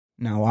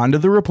Now on to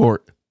the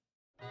report.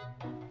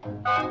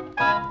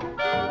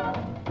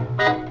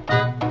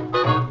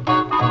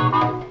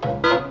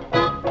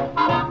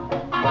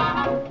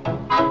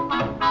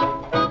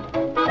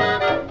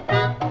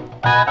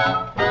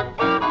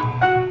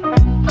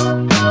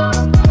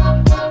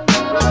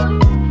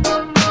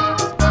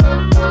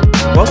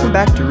 Welcome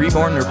back to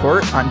Reborn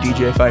Report. I'm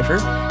DJ Pfeiffer.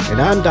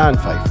 And I'm Don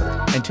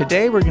Pfeiffer. And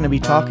today we're going to be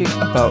talking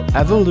about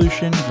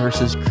evolution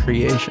versus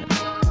creation.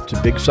 It's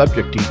a big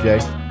subject,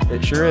 DJ.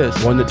 It sure is.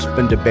 One that's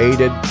been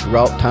debated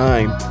throughout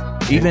time.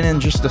 Even in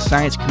just the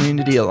science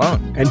community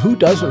alone. And who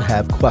doesn't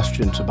have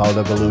questions about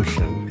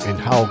evolution and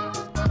how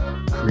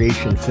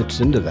creation fits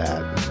into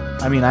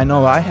that? I mean, I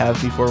know I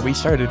have. Before we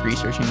started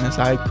researching this,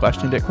 I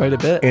questioned it quite a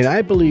bit. And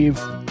I believe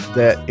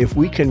that if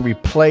we can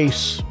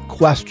replace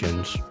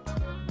questions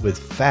with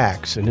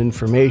facts and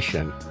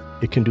information,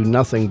 it can do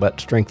nothing but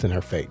strengthen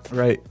our faith.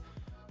 Right.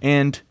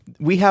 And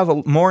we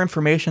have more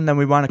information than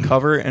we want to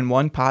cover in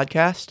one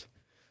podcast.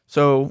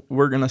 So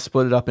we're going to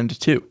split it up into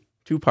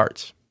two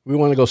parts. We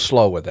want to go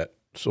slow with it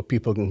so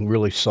people can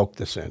really soak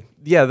this in.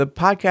 Yeah, the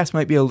podcast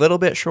might be a little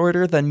bit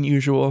shorter than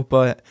usual,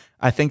 but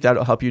I think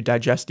that'll help you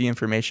digest the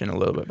information a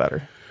little bit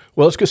better.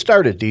 Well, let's get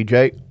started,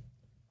 DJ.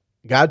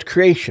 God's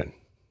creation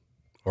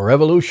or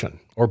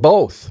evolution or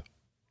both.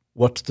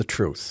 What's the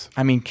truth?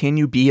 I mean, can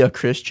you be a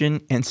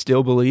Christian and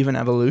still believe in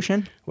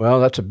evolution?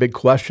 Well, that's a big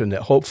question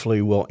that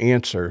hopefully we'll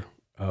answer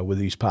with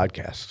these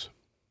podcasts.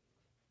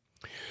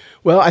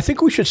 Well, I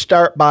think we should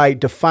start by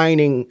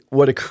defining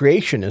what a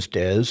creationist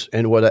is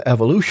and what an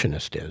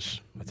evolutionist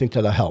is. I think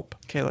that'll help.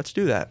 Okay, let's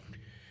do that.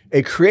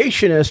 A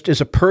creationist is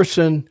a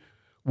person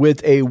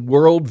with a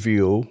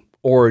worldview,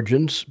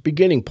 origins,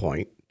 beginning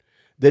point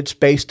that's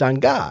based on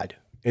God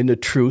and the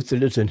truth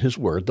that is in His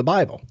Word, the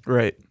Bible.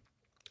 Right.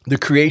 The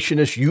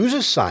creationist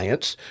uses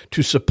science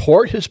to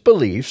support his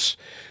beliefs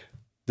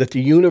that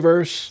the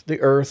universe, the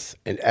earth,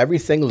 and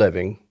everything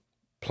living,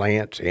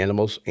 plants,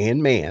 animals,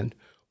 and man,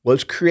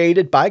 was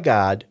created by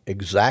God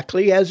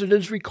exactly as it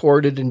is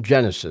recorded in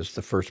Genesis,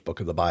 the first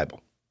book of the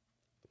Bible.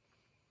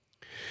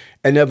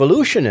 An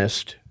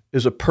evolutionist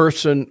is a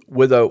person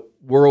with a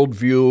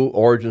worldview,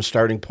 origin,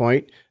 starting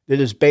point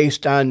that is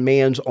based on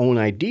man's own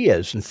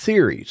ideas and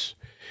theories,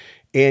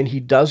 and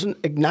he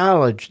doesn't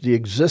acknowledge the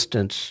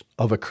existence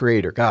of a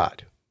creator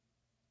God.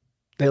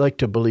 They like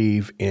to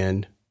believe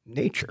in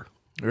nature.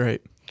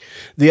 Right.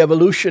 The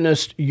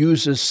evolutionist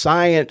uses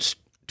science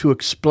to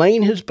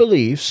explain his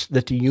beliefs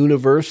that the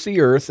universe,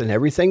 the earth, and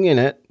everything in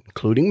it,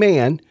 including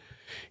man,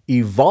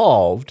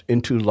 evolved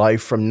into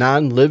life from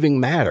non-living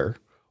matter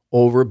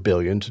over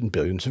billions and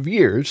billions of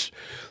years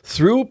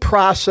through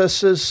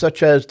processes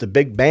such as the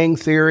Big Bang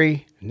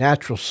Theory,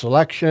 natural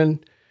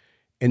selection,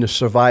 and the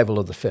survival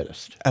of the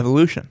fittest.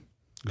 Evolution.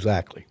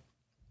 Exactly.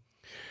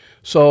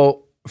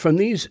 So from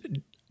these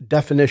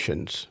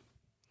definitions,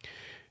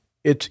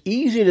 it's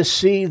easy to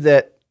see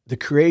that the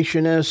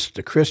creationist,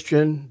 the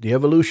Christian, the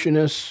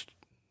evolutionist,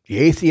 the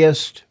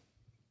atheist,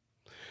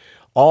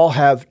 all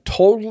have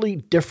totally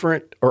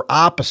different or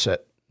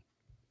opposite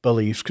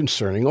beliefs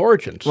concerning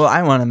origins. Well,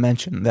 I want to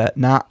mention that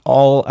not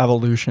all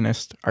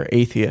evolutionists are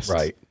atheists.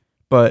 Right.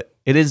 But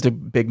it is the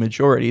big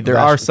majority. There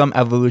are some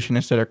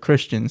evolutionists that are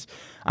Christians.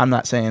 I'm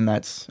not saying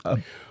that's a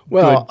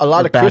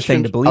lot of bad Christians.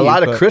 thing to believe. A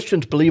lot of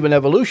Christians believe in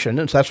evolution,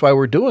 and so that's why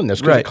we're doing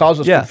this, because it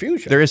causes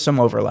confusion. There is some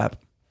overlap.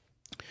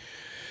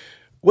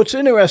 What's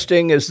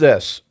interesting is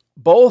this: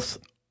 both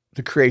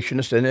the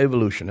creationist and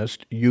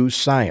evolutionist use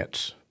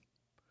science.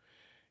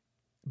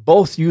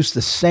 Both use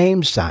the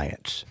same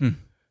science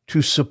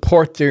to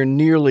support their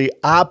nearly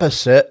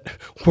opposite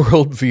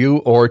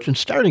worldview, origin,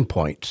 starting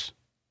points.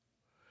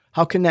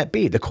 How can that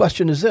be? The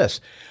question is this: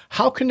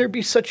 how can there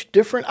be such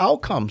different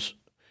outcomes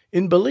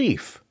in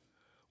belief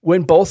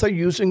when both are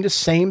using the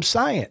same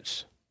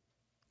science?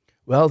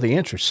 Well, the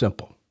answer is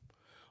simple.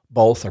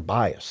 Both are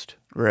biased.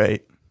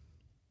 Right.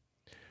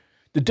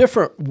 The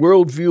different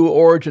worldview,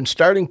 origin,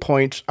 starting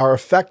points are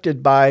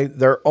affected by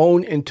their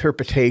own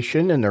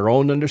interpretation and their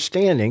own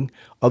understanding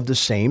of the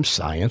same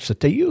science that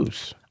they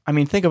use. I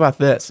mean, think about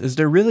this. Is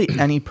there really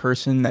any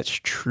person that's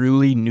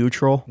truly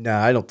neutral? No,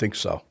 I don't think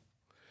so.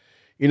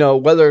 You know,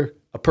 whether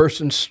a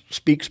person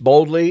speaks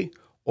boldly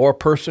or a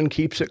person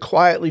keeps it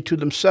quietly to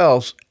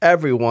themselves,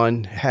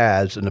 everyone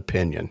has an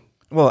opinion.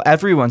 Well,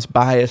 everyone's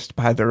biased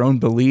by their own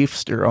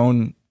beliefs, their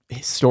own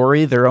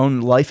story, their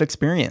own life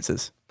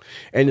experiences.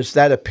 And it's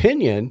that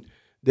opinion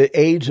that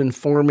aids in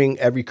forming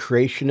every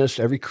creationist,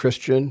 every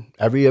Christian,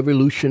 every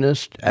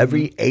evolutionist,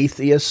 every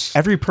atheist.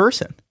 Every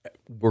person.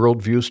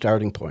 Worldview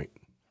starting point.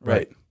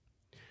 Right.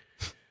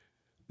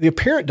 The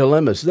apparent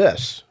dilemma is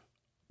this: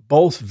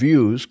 both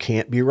views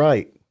can't be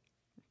right.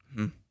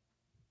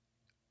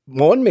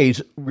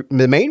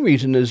 The main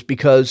reason is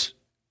because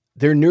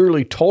they're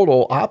nearly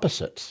total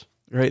opposites.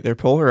 Right, they're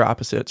polar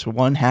opposites.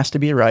 One has to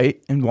be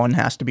right and one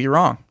has to be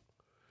wrong.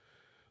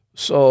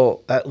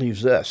 So that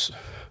leaves this.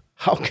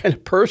 How can a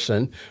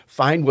person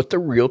find what the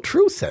real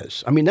truth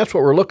is? I mean, that's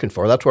what we're looking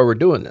for. That's why we're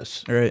doing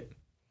this. Right.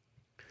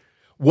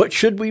 What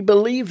should we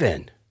believe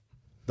in?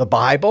 The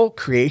Bible,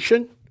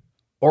 creation,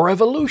 or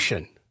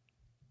evolution?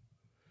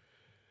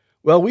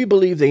 Well, we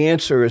believe the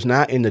answer is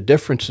not in the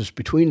differences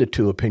between the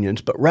two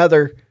opinions, but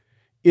rather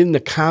in the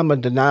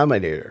common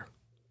denominator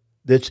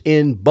that's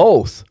in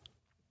both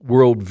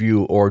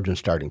worldview origin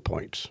starting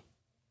points.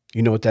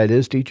 You know what that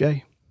is,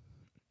 DJ?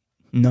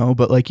 No,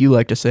 but like you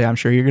like to say, I'm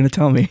sure you're going to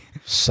tell me.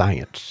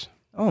 Science.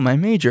 Oh, my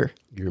major.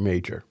 Your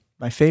major.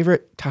 My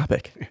favorite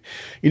topic.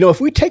 You know, if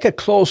we take a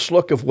close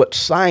look of what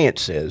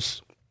science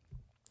is,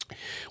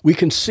 we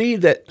can see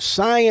that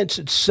science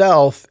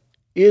itself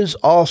is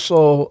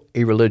also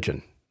a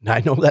religion. Now,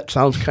 I know that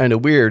sounds kind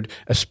of weird,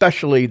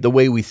 especially the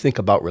way we think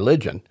about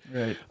religion.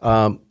 Right.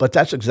 But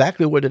that's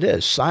exactly what it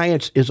is.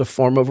 Science is a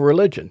form of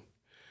religion.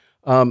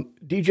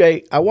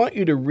 DJ, I want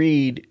you to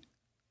read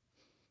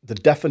the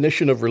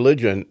definition of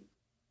religion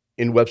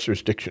in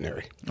Webster's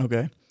dictionary.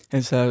 Okay.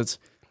 It says,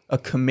 a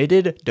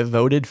committed,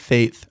 devoted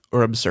faith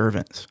or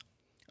observance.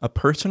 A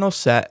personal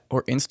set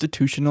or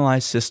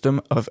institutionalized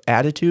system of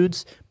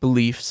attitudes,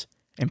 beliefs,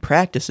 and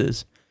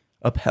practices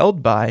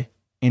upheld by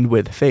and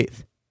with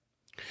faith.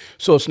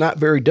 So it's not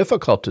very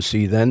difficult to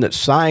see then that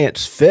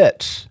science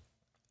fits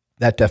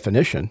that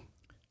definition.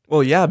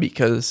 Well, yeah,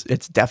 because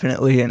it's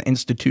definitely an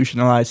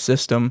institutionalized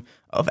system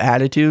of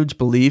attitudes,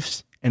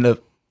 beliefs, and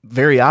of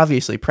very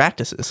obviously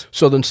practices.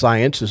 So then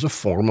science is a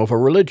form of a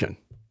religion.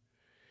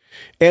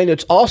 And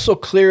it's also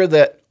clear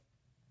that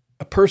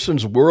a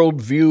person's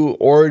worldview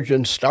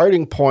origin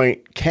starting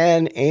point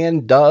can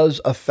and does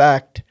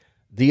affect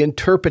the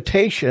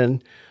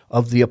interpretation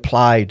of the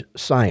applied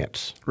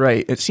science.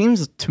 Right. It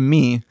seems to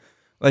me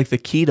like the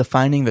key to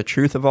finding the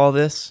truth of all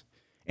this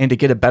and to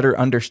get a better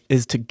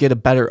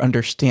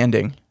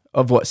understanding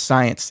of what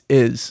science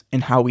is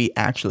and how we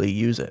actually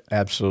use it.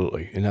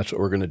 Absolutely. And that's what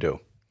we're going to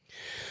do.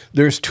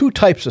 There's two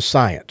types of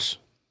science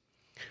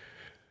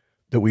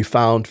that we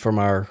found from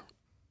our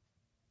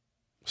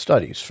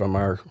studies, from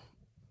our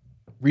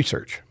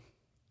research.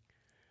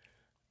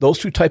 Those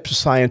two types of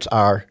science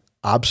are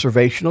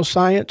observational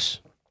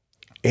science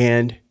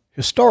and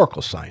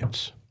historical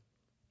science.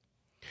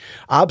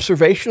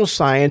 Observational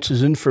science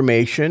is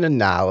information and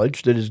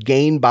knowledge that is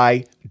gained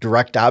by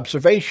direct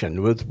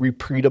observation with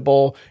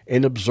repeatable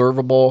and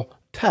observable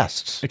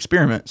tests.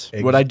 Experiments.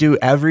 What I do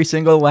every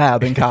single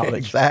lab in college.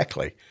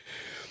 Exactly.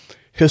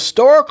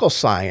 Historical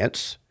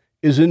science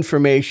is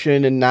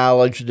information and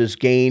knowledge that is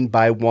gained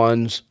by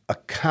one's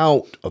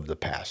account of the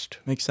past.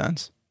 Makes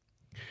sense.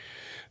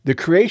 The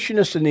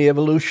creationists and the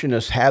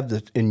evolutionists have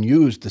and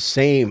use the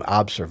same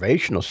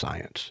observational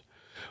science,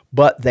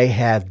 but they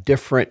have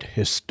different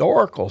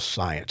historical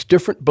science,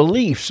 different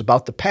beliefs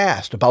about the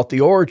past, about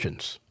the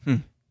origins.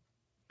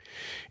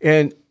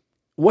 And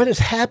what has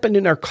happened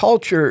in our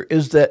culture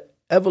is that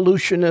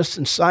evolutionists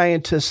and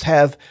scientists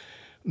have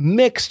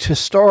mixed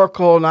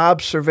historical and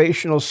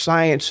observational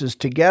sciences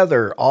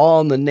together,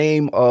 all in the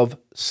name of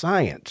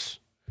science,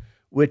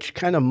 which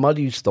kind of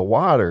muddies the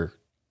water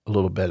a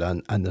little bit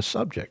on the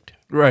subject.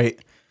 Right.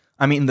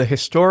 I mean, the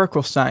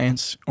historical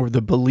science or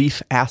the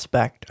belief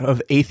aspect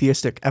of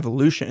atheistic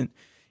evolution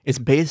is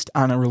based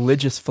on a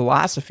religious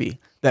philosophy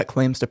that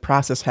claims the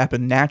process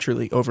happened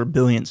naturally over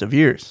billions of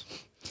years.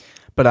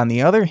 But on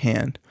the other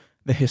hand,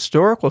 the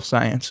historical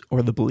science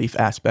or the belief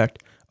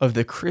aspect of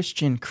the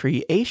Christian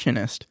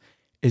creationist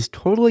is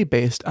totally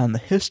based on the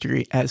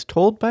history as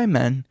told by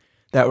men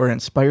that were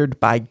inspired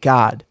by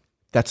God.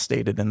 That's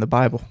stated in the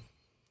Bible.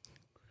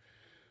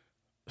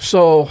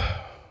 So,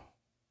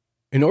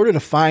 in order to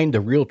find the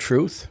real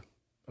truth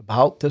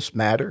about this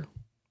matter,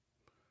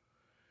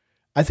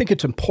 I think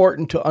it's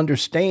important to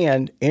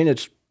understand, and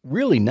it's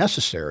really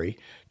necessary,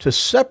 to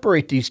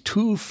separate these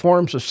two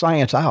forms of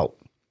science out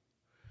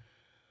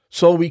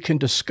so we can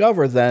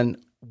discover then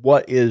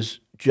what is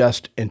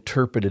just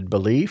interpreted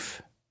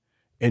belief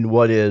and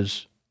what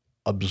is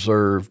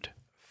observed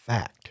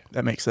fact.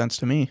 That makes sense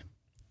to me.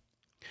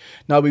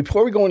 Now,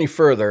 before we go any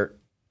further,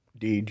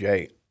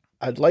 DJ,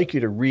 I'd like you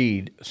to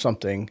read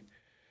something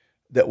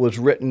that was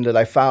written that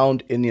I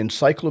found in the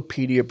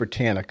Encyclopedia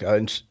Britannica.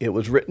 And it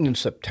was written in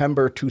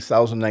September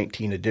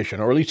 2019 edition,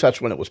 or at least that's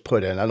when it was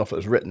put in. I don't know if it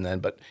was written then,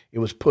 but it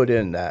was put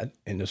in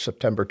the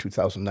September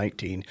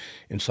 2019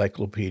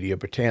 Encyclopedia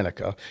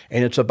Britannica.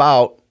 And it's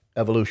about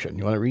evolution.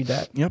 You want to read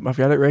that? Yep, I've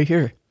got it right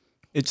here.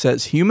 It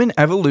says, human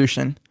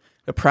evolution,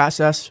 the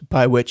process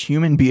by which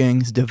human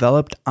beings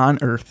developed on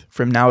Earth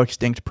from now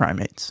extinct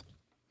primates.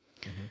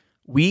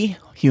 We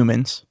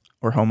humans,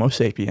 or Homo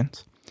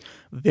sapiens,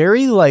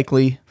 very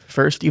likely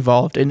first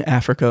evolved in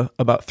Africa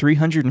about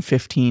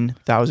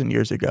 315,000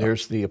 years ago.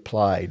 There's the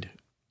applied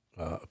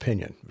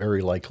opinion,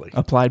 very likely.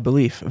 Applied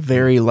belief,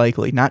 very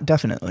likely, not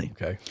definitely.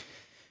 Okay.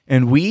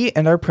 And we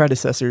and our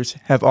predecessors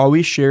have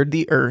always shared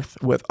the Earth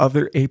with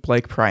other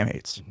ape-like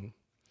primates.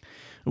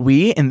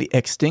 We and the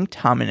extinct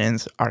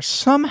hominins are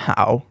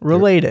somehow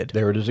related.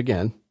 There it is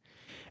again.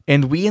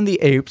 And we and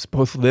the apes,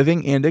 both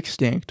living and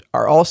extinct,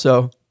 are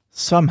also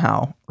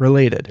somehow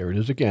related. There it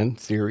is again.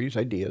 Theories,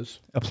 ideas.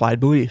 Applied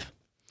belief.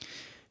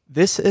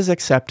 This is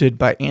accepted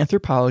by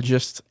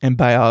anthropologists and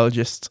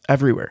biologists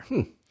everywhere.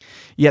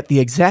 Yet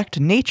the exact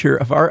nature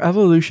of our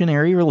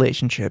evolutionary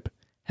relationship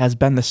has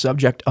been the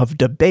subject of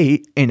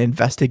debate and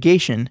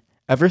investigation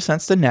ever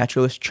since the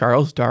naturalist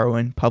Charles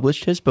Darwin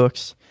published his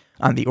books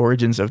on the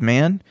origins of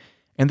man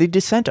and the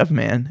descent of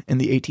man in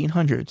the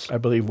 1800s. I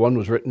believe one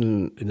was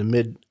written in the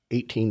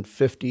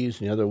mid-1850s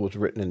and the other was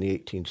written in the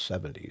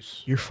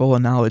 1870s. You're full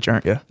of knowledge,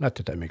 aren't you? Not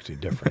that makes any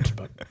difference,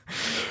 but...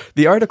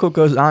 The article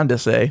goes on to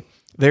say,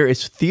 there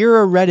is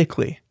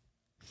theoretically,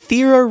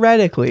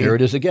 Here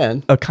it is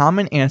again. a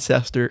common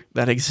ancestor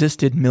that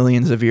existed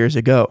millions of years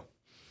ago.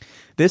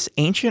 This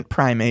ancient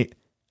primate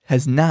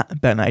has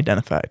not been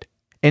identified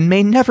and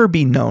may never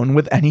be known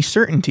with any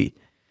certainty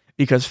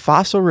because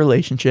fossil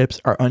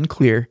relationships are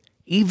unclear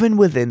even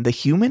within the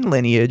human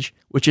lineage,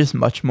 which is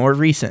much more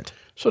recent.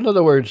 So in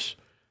other words,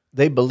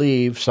 they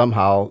believe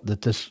somehow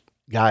that this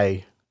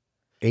guy,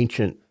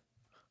 ancient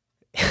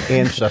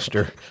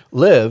ancestor,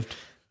 lived,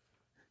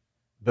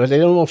 but they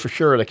don't know for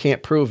sure. They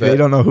can't prove it. They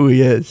don't know who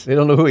he is. They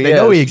don't know who he is. They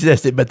know he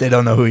existed, but they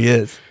don't know who he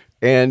is.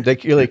 And they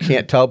really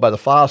can't tell by the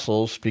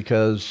fossils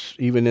because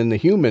even in the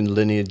human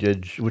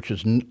lineage, which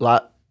is a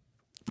lot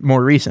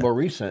More recent. more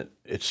recent,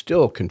 it's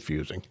still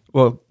confusing.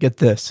 Well, get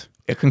this.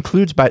 It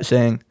concludes by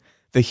saying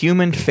the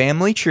human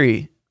family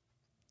tree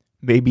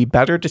may be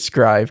better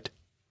described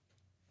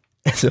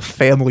as a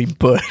family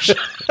bush.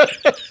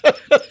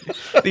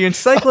 The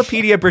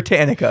Encyclopedia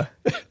Britannica.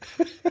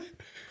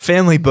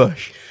 Family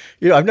bush.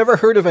 You know, I've never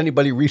heard of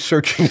anybody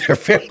researching their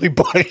family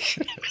bush.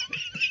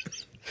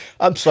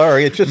 I'm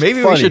sorry, it's just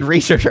Maybe funny. we should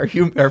research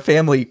our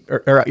family,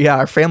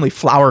 our family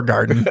flower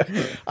garden.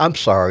 I'm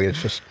sorry,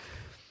 it's just,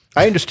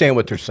 I understand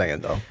what they're saying,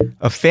 though.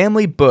 A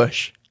family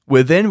bush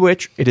within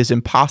which it is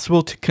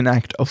impossible to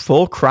connect a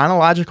full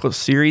chronological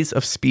series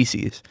of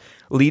species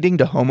leading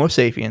to Homo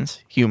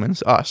sapiens,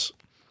 humans, us,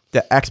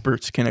 that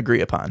experts can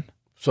agree upon.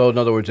 So, in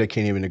other words, they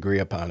can't even agree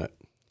upon it.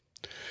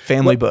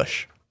 Family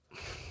bush.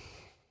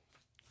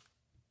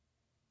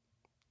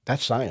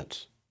 That's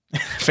science.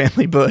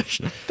 Family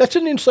bush. That's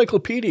in the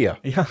encyclopedia.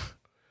 Yeah.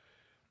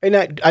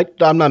 And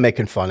I'm not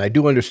making fun. I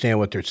do understand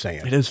what they're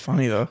saying. It is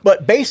funny, though.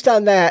 But based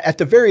on that, at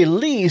the very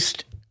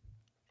least,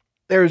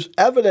 there's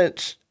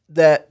evidence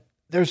that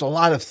there's a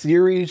lot of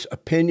theories,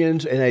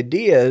 opinions, and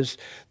ideas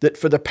that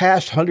for the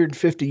past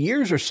 150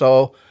 years or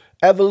so,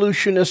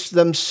 evolutionists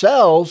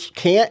themselves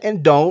can't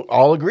and don't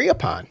all agree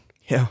upon,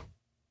 Yeah.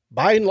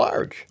 by and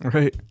large.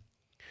 Right.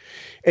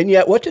 And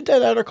yet, what did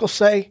that article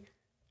say?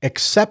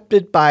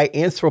 Accepted by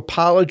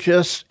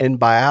anthropologists and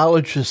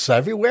biologists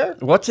everywhere?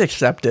 What's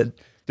accepted?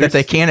 That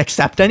they can't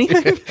accept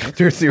anything?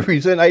 Their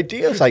theories and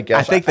ideas, I guess.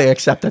 I think they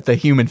accept that the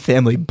human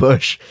family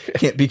bush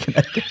can't be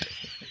connected.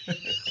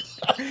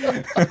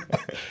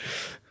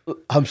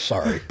 I'm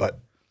sorry, but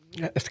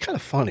it's kind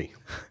of funny.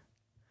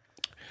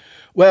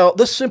 Well,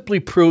 this simply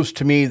proves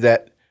to me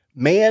that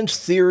man's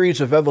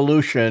theories of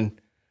evolution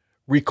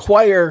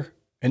require,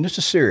 and this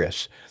is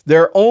serious,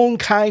 their own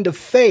kind of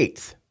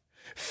faith.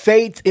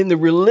 Faith in the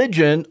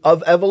religion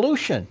of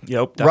evolution.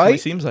 Yep, definitely right?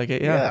 seems like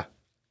it, yeah.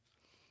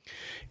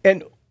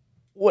 And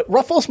what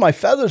ruffles my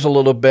feathers a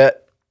little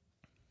bit,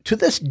 to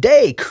this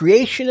day,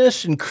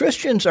 creationists and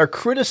Christians are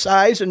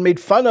criticized and made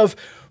fun of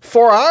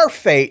for our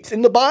faith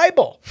in the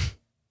Bible,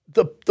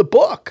 the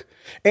book,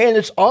 and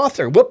its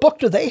author. What book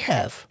do they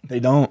have? They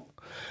don't.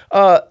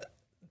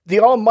 The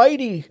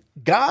Almighty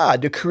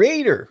God, the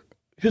Creator,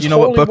 His You know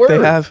holy what book word.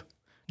 they have?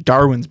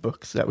 Darwin's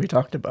books that we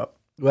talked about.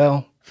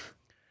 Well,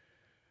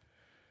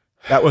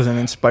 That wasn't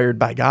inspired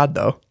by God,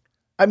 though.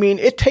 I mean,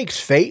 it takes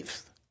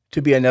faith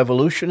to be an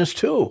evolutionist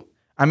too.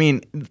 I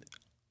mean,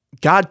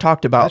 God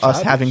talked about That's us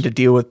obvious. having to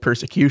deal with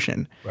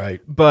persecution,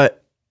 Right.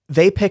 but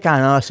they pick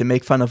on us and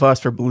make fun of us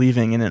for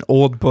believing in an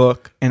old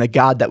book and a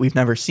God that we've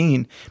never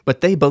seen,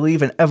 but they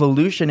believe in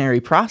evolutionary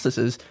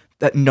processes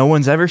that no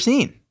one's ever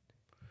seen.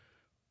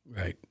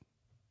 Right.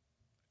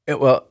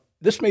 Well,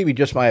 this may be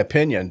just my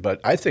opinion, but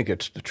I think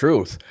it's the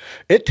truth.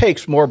 It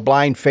takes more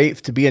blind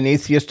faith to be an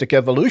atheistic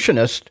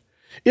evolutionist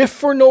if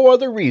for no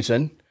other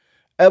reason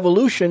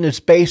evolution is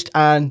based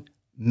on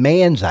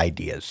man's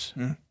ideas,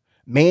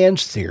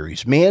 man's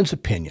theories, man's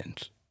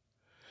opinions.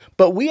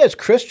 But we as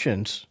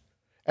Christians,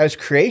 as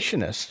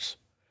creationists,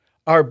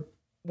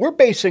 we're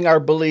basing our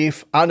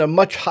belief on a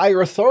much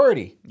higher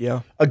authority,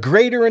 Yeah. a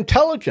greater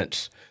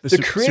intelligence. The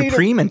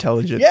supreme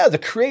intelligence. Yeah, the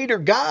Creator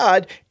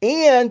God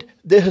and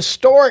the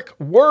historic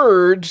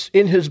words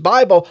in His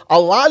Bible,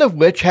 a lot of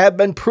which have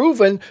been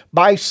proven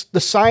by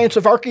the science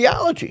of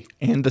archaeology.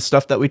 And the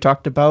stuff that we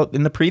talked about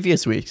in the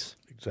previous week's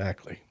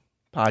Exactly.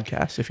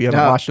 podcast. If you haven't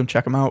Now- watched them,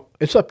 check them out.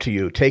 It's up to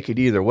you. Take it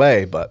either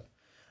way, but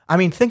I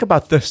mean, think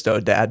about this, though,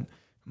 Dad.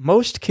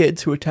 Most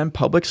kids who attend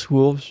public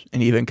schools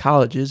and even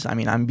colleges, I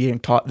mean, I'm being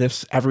taught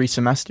this every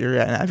semester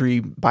and every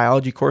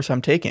biology course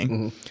I'm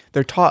taking,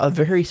 they're taught a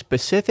very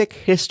specific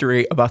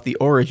history about the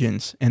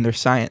origins in their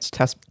science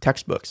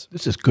textbooks.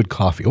 this is good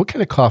coffee. What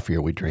kind of coffee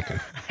are we drinking?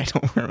 I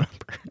don't remember.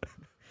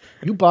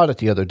 You bought it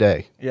the other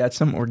day. Yeah, it's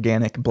some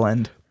organic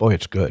blend. Boy,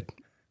 it's good.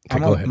 Okay,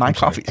 go ahead. My I'm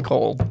sorry. coffee's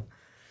cold.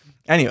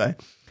 Anyway,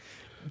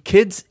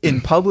 kids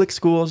in public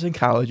schools and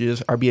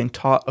colleges are being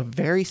taught a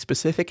very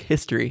specific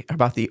history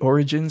about the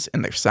origins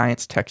in their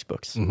science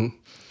textbooks.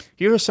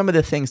 Here are some of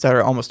the things that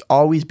are almost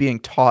always being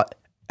taught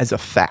as a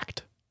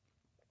fact.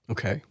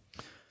 Okay.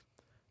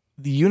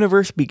 The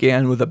universe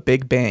began with a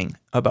big bang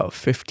about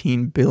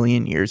 15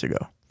 billion years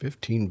ago.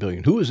 15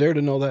 billion. Who was there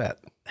to know that?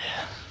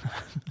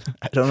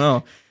 I don't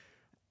know.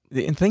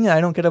 The thing that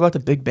I don't get about the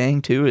Big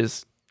Bang, too,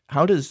 is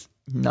how does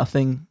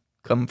nothing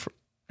come from,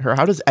 or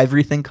how does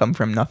everything come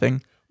from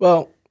nothing?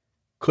 Well,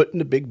 couldn't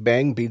the Big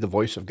Bang be the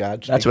voice of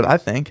God? That's what I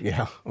think.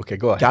 Yeah. Okay,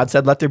 go ahead. God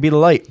said, let there be the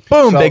light.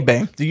 Boom, So, Big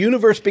Bang. The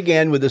universe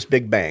began with this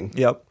Big Bang.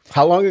 Yep.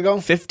 How long ago?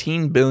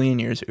 15 billion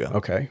years ago.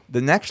 Okay.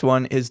 The next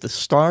one is the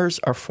stars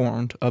are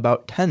formed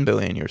about 10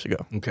 billion years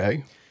ago.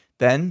 Okay.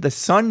 Then the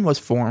sun was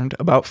formed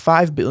about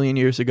 5 billion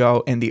years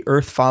ago, and the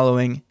earth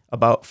following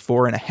about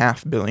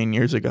 4.5 billion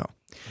years ago.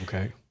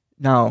 Okay.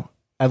 Now,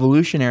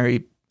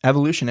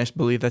 evolutionists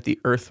believe that the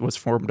earth was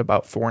formed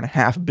about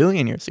 4.5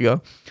 billion years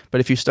ago.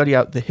 But if you study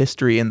out the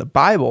history in the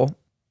Bible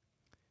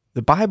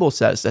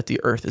says that the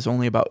earth is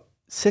only about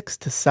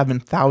 6,000 to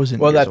 7,000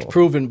 Well, years that's old.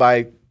 proven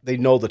by they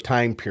know the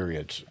time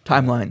periods.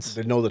 Timelines.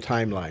 They know the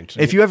timelines.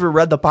 If you ever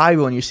read the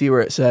Bible and you see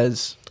where it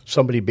says,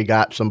 somebody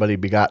begot, somebody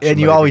begot, and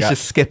you somebody always begot.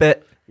 just skip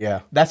it,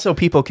 Yeah. that's so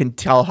people can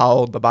tell how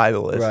old the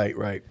Bible is. Right,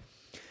 right.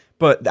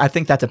 But I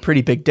think that's a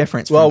pretty big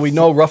difference. Well, from we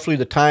know roughly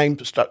the time.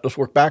 Let's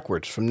work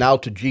backwards from now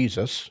to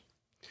Jesus,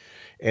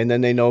 and then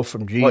they know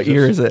from Jesus. What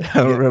year is it? I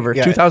don't remember.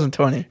 yeah.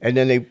 2020. And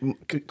then they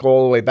go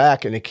all the way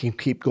back, and they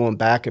keep going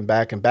back and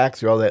back and back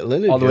through all that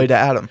lineage. All the way to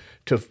Adam.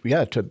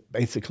 to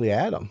basically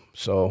Adam.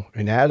 So,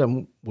 and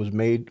Adam was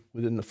made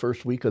within the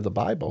first week of the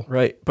Bible.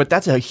 Right. But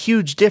that's a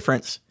huge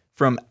difference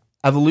from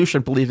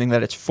evolution believing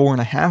that it's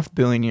 4.5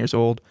 billion years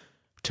old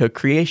to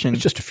creation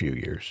It's just a few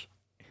years.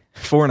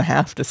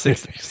 4.5 to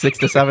 6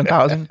 to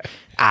 7,000.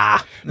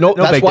 No,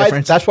 that's big why.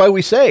 difference. That's why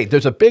we say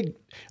there's a big.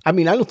 I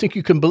mean, I don't think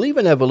you can believe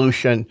in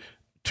evolution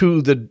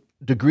to the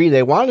degree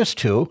they want us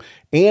to,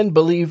 and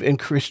believe in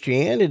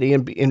Christianity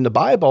and in the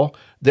Bible.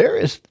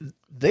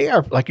 They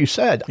are, like you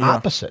said,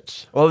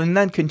 opposites. Well, and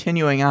then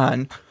continuing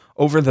on,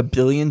 over the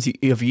billions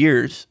of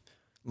years,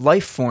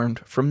 life formed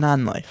from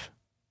non-life.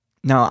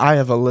 Now, I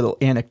have a little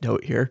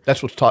anecdote here.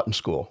 That's what's taught in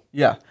school.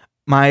 Yeah.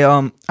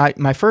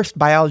 My first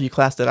biology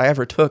class that I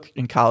ever took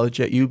in college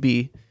at UB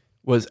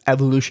was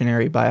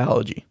evolutionary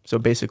biology. So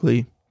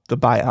basically the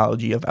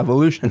biology of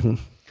evolution.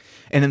 Mm-hmm.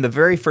 And in the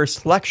very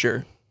first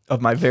lecture of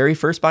my very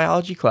first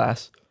biology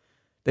class,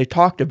 they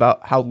talked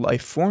about how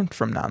life formed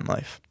from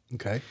non-life.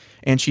 Okay.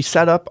 And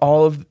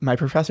my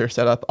professor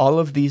set up all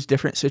of these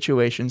different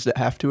situations that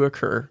have to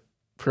occur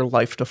for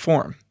life to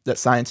form, that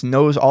science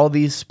knows all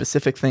these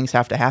specific things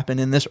have to happen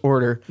in this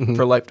order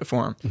for life to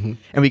form. Mm-hmm.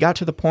 And we got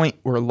to the point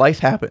where life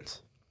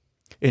happens.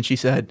 And she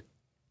said,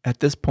 at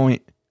this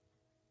point,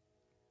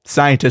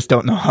 scientists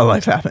don't know how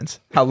life happens,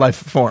 how life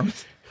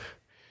forms.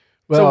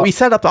 Well, So we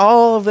set up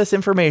all of this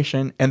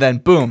information, and then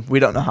boom, we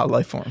don't know how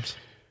life forms.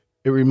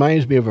 it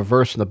reminds me of a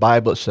verse in the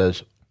Bible that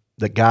says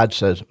that God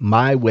says,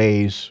 "My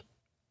ways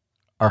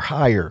are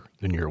higher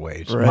than your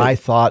ways. Right. My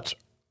thoughts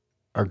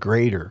are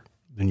greater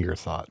than your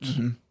thoughts."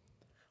 Mm-hmm.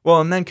 Well,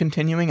 and then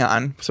continuing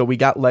on, so we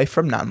got life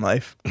from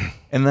non-life,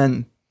 and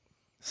then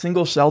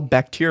single-celled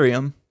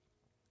bacterium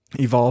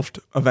evolved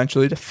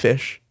eventually to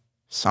fish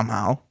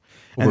somehow.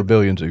 Over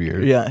billions of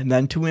years. Yeah, and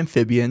then to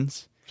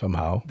amphibians,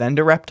 Somehow. then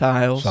to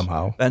reptiles,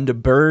 Somehow. then to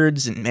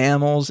birds and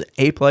mammals,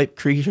 ape-like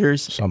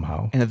creatures,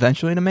 Somehow. and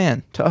eventually to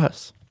man, to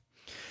us.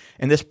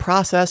 And this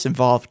process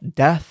involved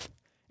death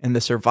and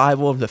the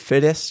survival of the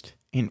fittest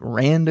in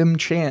random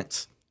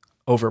chance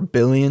over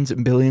billions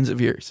and billions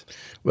of years.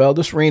 Well,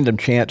 this random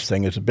chance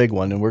thing is a big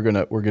one, and we're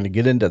gonna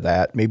get into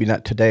that. Maybe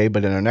not today,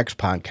 but in our next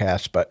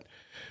podcast. But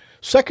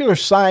secular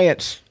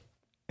science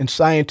and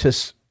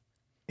scientists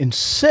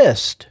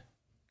insist.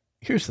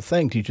 Here's the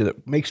thing, teacher,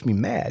 that makes me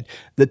mad: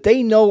 that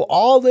they know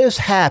all this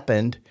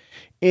happened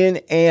in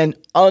an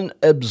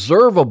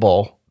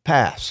unobservable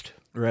past.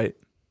 Right.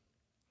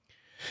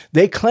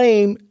 They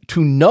claim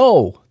to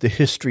know the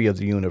history of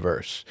the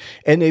universe,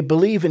 and they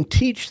believe and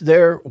teach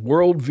their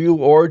worldview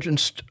origin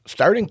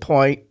starting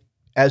point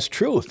as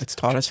truth. It's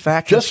taught as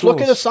fact. in Just look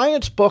at a schools.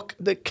 science book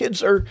that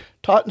kids are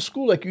taught in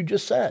school, like you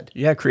just said.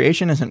 Yeah,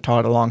 creation isn't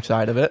taught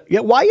alongside of it.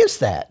 Yeah, why is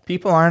that?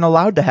 People aren't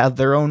allowed to have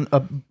their own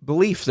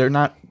beliefs. They're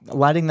not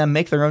letting them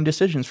make their own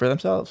decisions for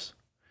themselves.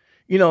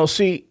 You know,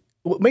 see,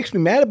 what makes me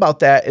mad about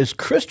that is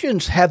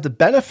Christians have the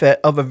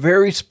benefit of a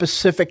very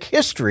specific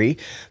history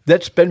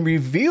that's been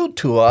revealed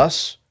to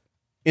us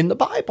in the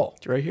Bible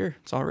It's right here.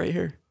 It's all right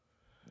here.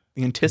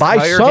 The by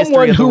entire someone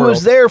history of the who was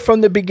world. there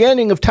from the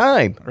beginning of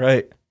time,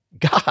 Right.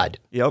 God,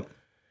 Yep.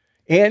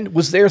 and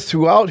was there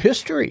throughout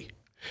history.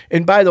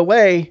 And by the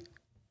way,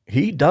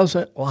 he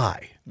doesn't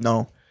lie.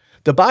 No.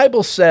 The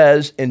Bible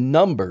says in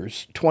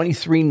Numbers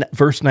 23,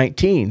 verse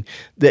 19,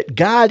 that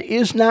God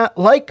is not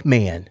like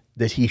man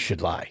that he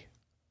should lie.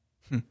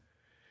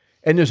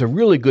 And there's a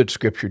really good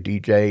scripture,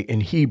 DJ,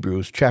 in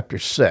Hebrews chapter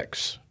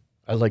 6.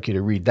 I'd like you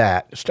to read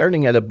that,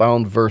 starting at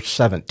about verse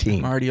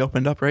 17. I'm already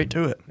opened up right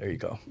to it. There you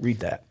go. Read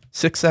that.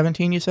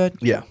 6:17, you said?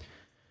 Yeah.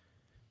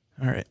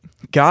 All right.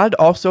 God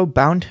also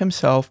bound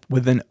himself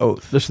with an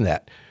oath. Listen to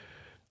that.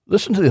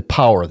 Listen to the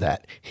power of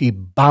that. He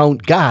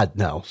bound, God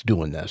now is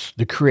doing this,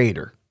 the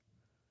creator.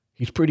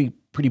 He's pretty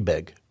pretty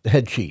big, the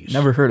head cheese.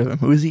 Never heard of him.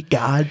 Who is he?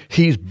 God?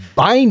 He's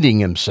binding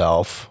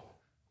himself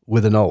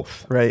with an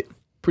oath. Right.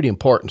 Pretty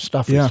important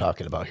stuff Yeah. he's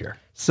talking about here.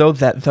 So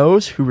that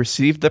those who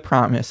received the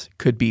promise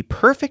could be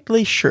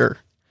perfectly sure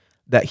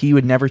that he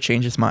would never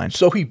change his mind.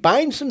 So he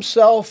binds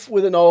himself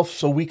with an oath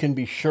so we can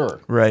be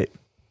sure. Right.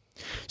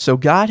 So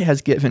God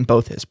has given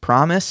both his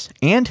promise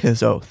and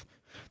his oath.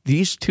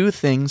 These two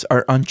things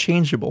are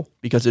unchangeable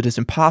because it is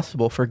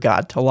impossible for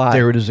God to lie.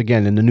 There it is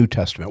again in the New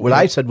Testament. What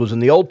I said was in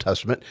the Old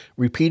Testament,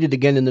 repeated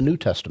again in the New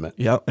Testament.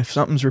 Yep. If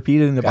something's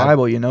repeated in the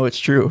Bible, you know it's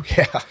true.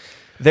 Yeah.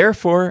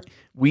 Therefore,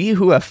 we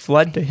who have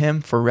fled to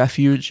him for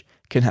refuge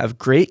can have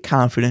great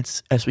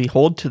confidence as we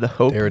hold to the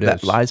hope There it that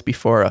is. lies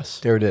before us.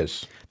 There it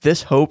is.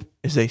 This hope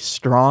is a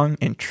strong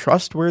and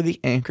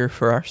trustworthy anchor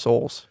for our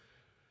souls.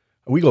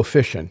 We go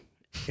fishing,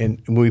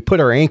 and when we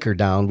put our anchor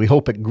down, we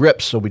hope it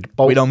grips so we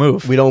don't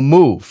move. We don't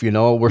move. You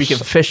know, We can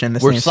fish in the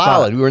we're same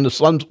solid. spot. We're in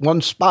the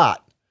one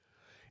spot,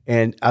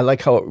 and I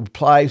like how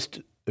it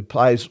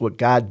applies what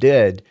God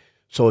did.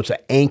 So it's an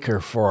anchor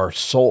for our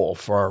soul,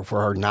 for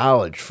our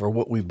knowledge, for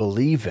what we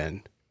believe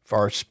in, for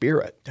our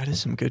spirit. That is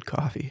some good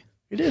coffee.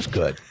 It is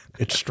good.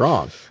 It's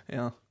strong.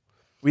 Yeah.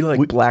 We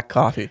like black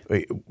coffee.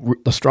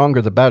 The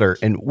stronger, the better.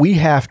 And we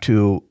have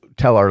to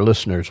tell our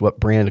listeners what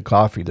brand of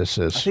coffee this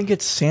I is. think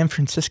it's San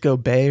Francisco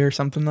Bay or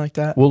something like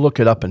that. We'll look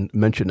it up and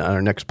mention it on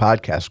our next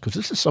podcast because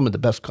this is some of the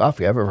best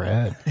coffee I've ever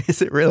had.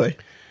 Is it really?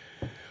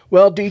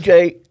 Well,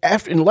 DJ,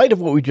 in light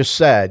of what we just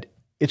said,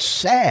 it's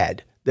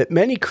sad that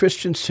many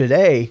Christians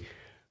today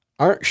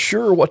aren't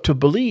sure what to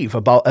believe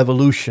about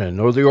evolution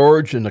or the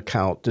origin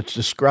account that's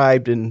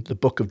described in the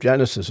book of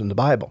Genesis in the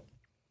Bible.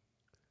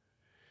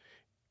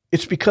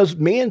 It's because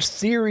man's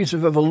theories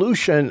of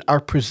evolution are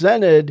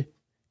presented,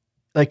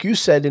 like you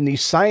said, in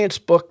these science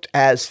books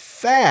as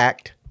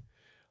fact.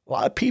 A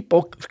lot of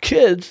people,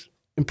 kids,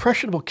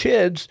 impressionable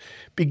kids,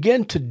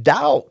 begin to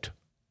doubt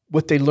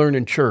what they learn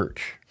in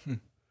church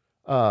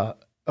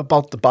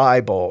about the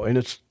Bible and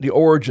it's the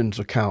origins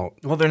account.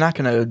 Well, they're not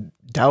going to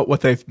doubt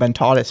what they've been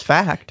taught as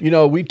fact. You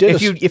know, we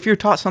did. If you're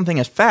taught something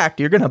as fact,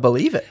 you're going to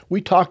believe it.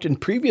 We talked in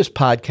previous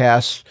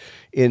podcasts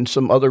in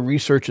some other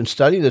research and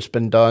study that's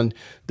been done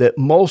that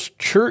most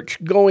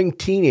church-going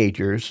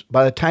teenagers,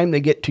 by the time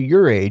they get to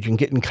your age and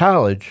get in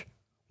college,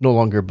 no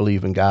longer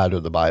believe in God or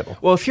the Bible.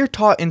 Well, if you're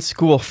taught in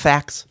school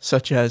facts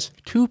such as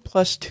 2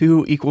 +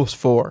 2 =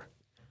 4,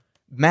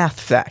 math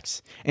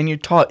facts, and you're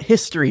taught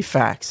history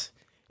facts,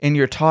 and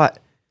you're taught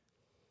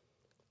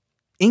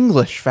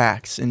English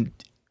facts and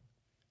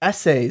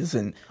essays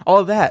and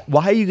all that,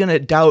 why are you going to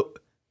doubt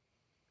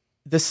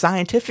the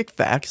scientific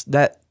facts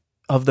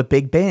of the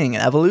Big Bang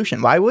and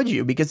evolution? Why would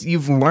you? Because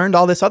you've learned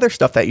all this other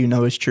stuff that you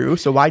know is true,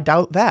 so why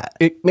doubt that?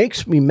 It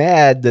makes me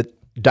mad that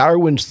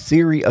Darwin's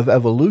theory of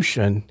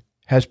evolution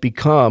has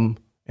become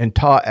and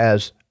taught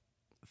as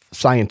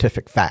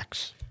scientific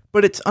facts.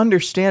 But it's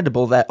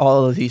understandable that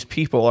all of these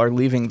people are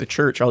leaving the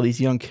church, all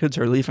these young kids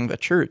are leaving the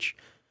church,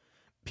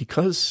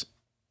 because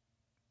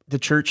the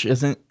church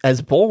isn't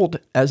as bold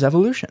as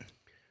evolution.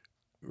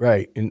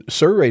 Right. And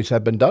surveys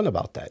have been done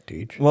about that,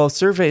 Deej. Well,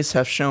 surveys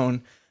have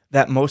shown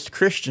that most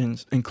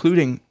Christians,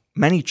 including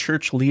many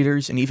church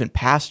leaders and even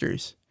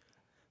pastors,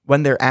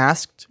 when they're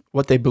asked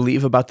what they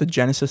believe about the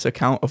Genesis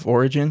account of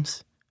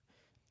origins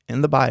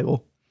in the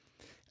Bible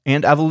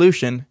and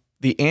evolution,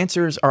 the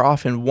answers are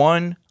often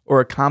one or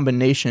a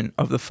combination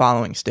of the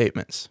following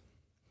statements.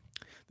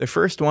 The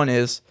first one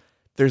is,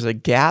 there's a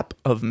gap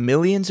of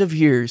millions of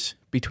years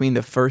between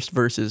the first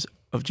verses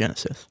of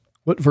Genesis.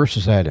 What verse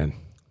is that in?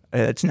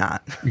 It's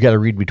not. You got to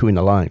read between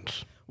the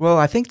lines. Well,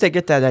 I think they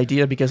get that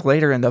idea because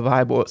later in the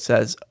Bible it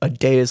says a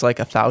day is like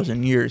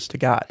 1,000 years to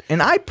God.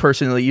 And I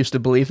personally used to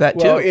believe that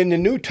Well, too. in the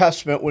New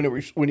Testament,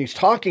 when he's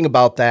talking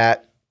about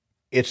that,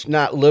 it's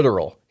not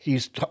literal.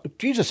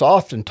 Jesus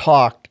often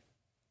talked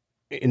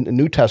in the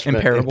New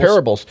Testament In in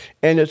parables,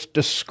 and it's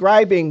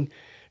describing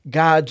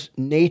God's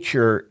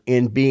nature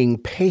in being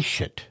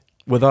patient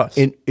With us.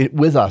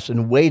 with us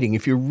and waiting.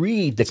 If you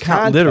read the not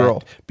content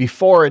literal.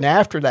 before and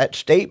after that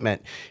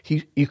statement,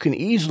 you can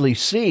easily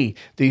see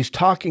that he's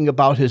talking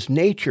about his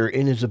nature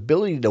and his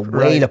ability to wait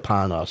Right.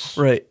 upon us.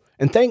 Right.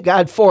 And thank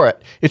God for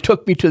it. It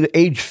took me to the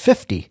age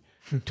 50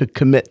 to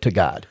commit to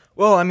God.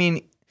 Well, I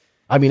mean,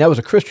 I was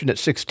a Christian at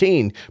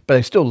 16, but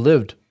I still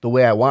lived the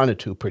way I wanted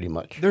to pretty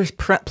much. there's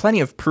plenty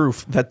of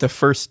proof that the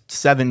first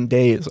 7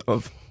 days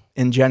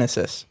in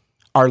Genesis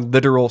are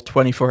literal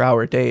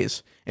 24-hour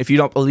days. If you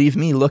don't believe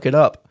me, look it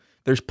up.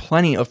 There's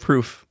plenty of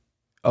proof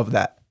of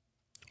that.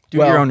 Do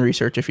Well, your own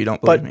research if you don't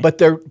believe me.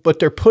 But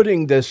they're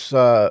putting this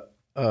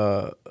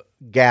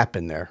gap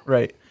in there.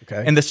 Right.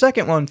 Okay. And the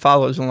second one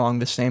follows along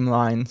the same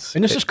lines.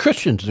 And this is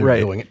Christians that are Right.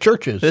 doing it,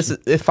 churches.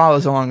 It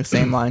follows along the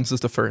same lines as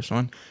the first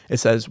one. It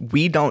says,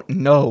 we don't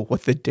know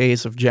what the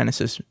days of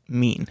Genesis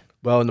mean.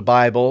 Well, in the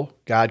Bible,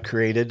 God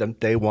created on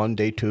day 1,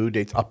 day 2,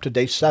 up to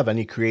day 7.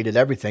 He created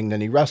everything, then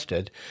he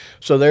rested.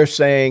 So they're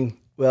saying,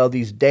 well,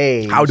 these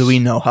days... How do we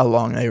know how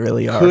long they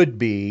really are? Could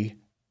be,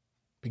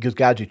 because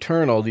God's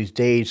eternal, these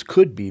days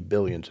could be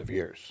billions of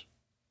years.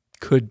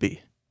 Could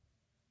be.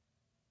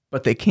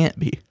 But they can't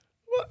be.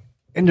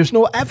 and there's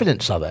no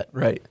evidence of it.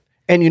 Right.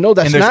 And that's And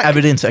there's not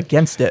evidence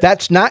against it.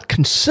 That's not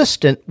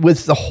consistent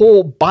with the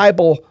whole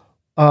Bible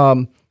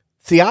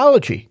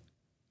theology.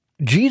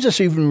 Jesus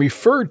even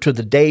referred to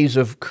the days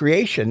of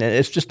creation, and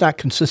it's just not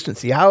consistent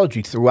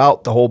theology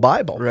throughout the whole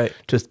Bible. Right.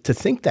 To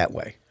think that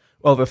way.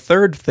 Well, the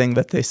third thing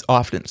that they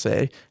often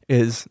say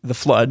is the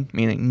flood,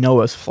 meaning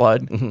Noah's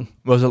flood,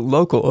 was a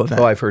local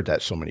event. Oh, I've heard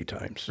that so many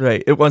times.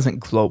 Right. It wasn't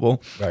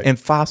global. Right. And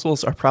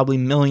fossils are probably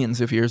millions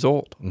of years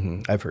old.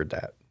 I've heard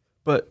that.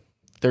 But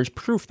there's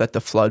proof that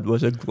the flood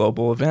was a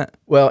global event.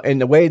 Well,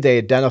 and the way they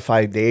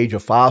identified the age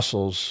of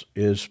fossils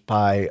is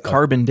by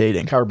Carbon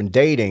dating. carbon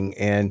dating,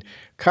 and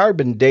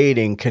carbon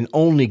dating can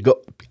only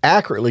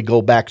accurately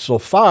go back so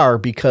far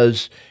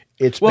because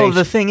it's Well, based.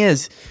 the thing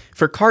is,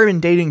 for carbon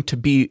dating to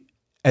be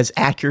as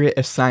accurate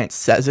as science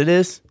says it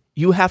is,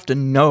 you have to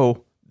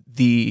know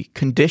the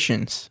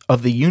conditions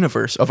of the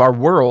universe, of our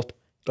world,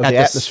 Of at the the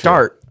atmosphere.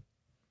 start,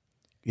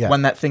 Yeah.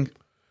 when that thing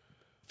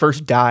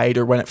first died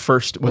or when it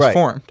first was Right.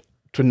 formed.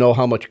 to know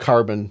how much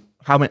carbon,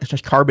 How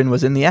much carbon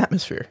was in the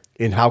atmosphere?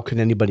 and how can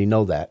anybody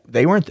know that?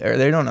 They weren't there.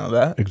 They don't know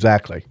that.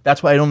 Exactly.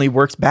 That's why it only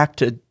works back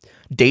to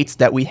dates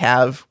that we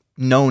have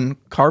known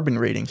carbon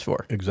ratings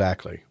for.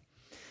 Exactly.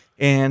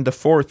 And the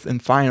fourth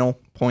and final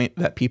point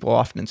that people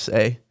often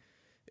say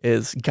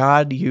is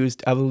God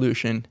used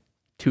evolution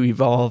to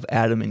evolve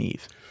Adam and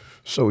Eve.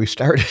 So we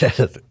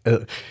started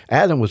at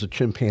Adam was a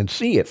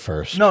chimpanzee at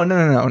first.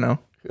 No.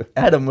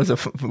 Adam was a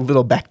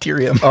little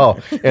bacterium. Oh,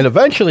 and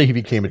eventually he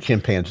became a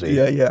chimpanzee.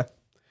 Yeah.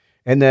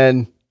 And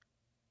then,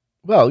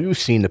 well, you've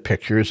seen the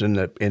pictures in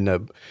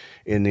the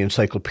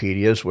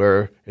encyclopedias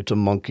where it's a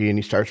monkey and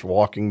he starts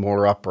walking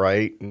more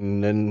upright,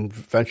 and then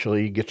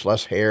eventually he gets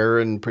less hair,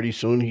 and pretty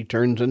soon he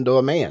turns into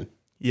a man.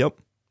 Yep.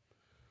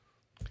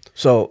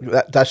 So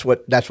that's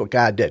what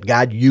God did.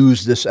 God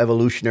used this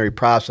evolutionary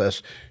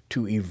process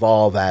to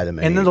evolve Adam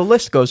and And then Eve. the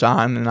list goes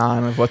on and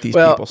on of what these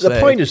Well, people say. the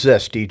point is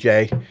this,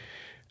 DJ.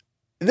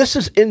 This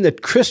is in the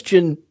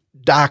Christian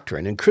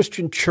doctrine and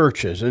Christian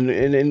churches and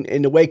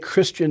in the way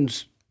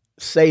Christians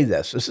say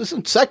this. This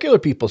isn't secular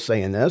people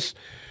saying this.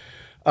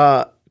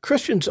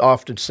 Christians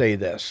often say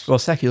this. Well,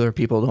 secular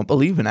people don't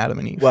believe in Adam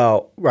and Eve.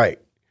 Well, right.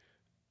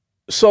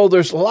 So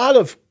there's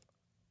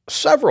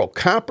several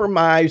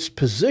compromised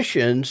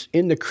positions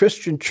in the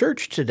Christian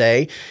church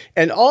today,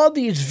 and all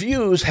these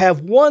views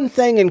have one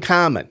thing in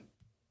common.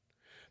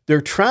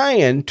 They're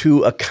trying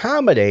to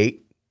accommodate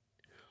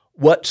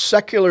what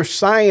secular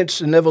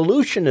science and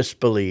evolutionists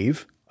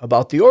believe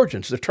about the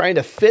origins. They're trying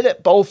to fit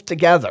it both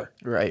together.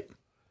 Right.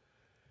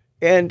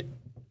 And,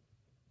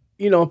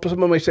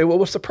 someone might say, well,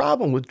 what's the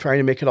problem with trying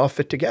to make it all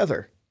fit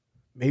together?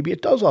 Maybe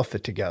it does all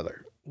fit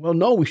together. Well,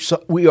 no,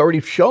 we already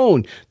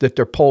shown that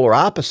they're polar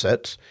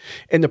opposites.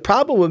 And the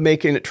problem with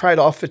making it try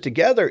to all fit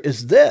together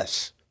is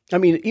this. I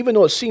mean, even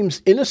though it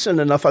seems innocent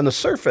enough on the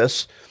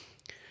surface,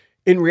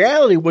 in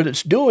reality, what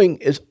it's doing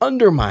is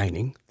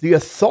undermining the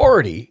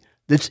authority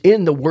that's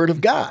in the Word of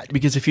God.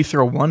 Because if you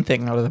throw one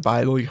thing out of the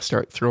Bible, you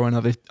start throwing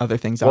other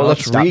things out. Well,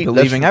 let's stop read.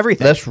 believing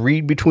everything. Let's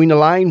read between the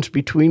lines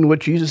between what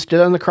Jesus did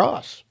on the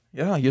cross.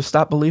 Yeah, you'll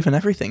stop believing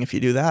everything if you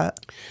do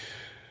that.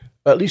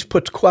 At least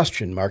puts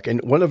question mark.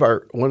 And one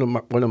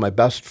of my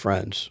best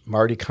friends,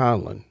 Marty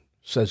Conlon,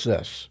 says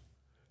this: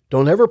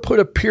 don't ever put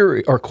a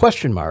period or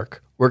question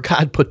mark where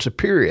God puts a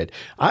period.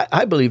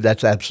 I believe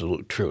that's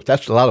absolute truth.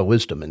 That's a lot of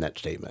wisdom in that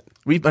statement.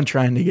 We've been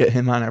trying to get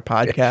him on our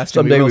podcast.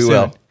 Someday and we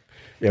will. soon.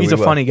 Yeah, He's we a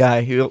will. funny guy.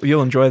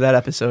 You'll enjoy that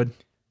episode.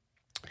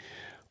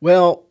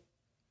 Well,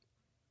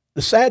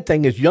 the sad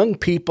thing is young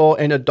people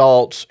and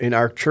adults in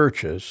our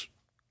churches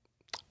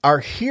are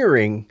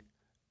hearing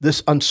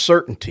this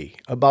uncertainty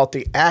about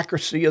the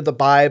accuracy of the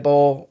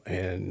Bible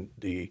and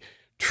the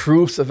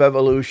truth of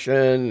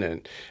evolution.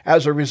 And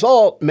as a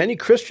result, many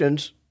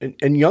Christians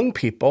and young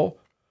people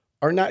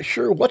are not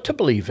sure what to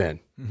believe in.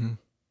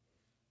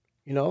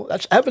 Mm-hmm.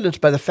 That's evidenced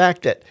by the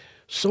fact that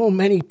so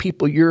many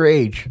people your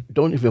age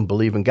don't even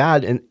believe in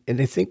God, and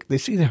they see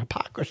the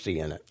hypocrisy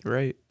in it.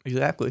 Right,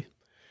 exactly.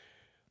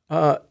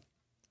 They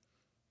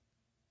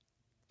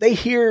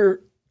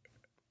hear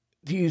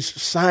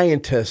these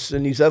scientists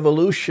and these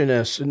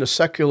evolutionists in the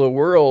secular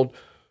world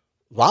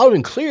loud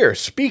and clear,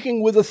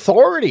 speaking with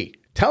authority,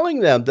 telling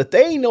them that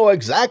they know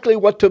exactly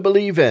what to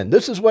believe in.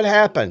 This is what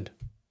happened.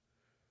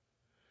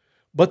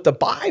 But the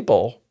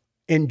Bible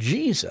and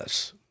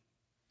Jesus,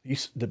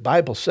 the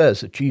Bible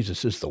says that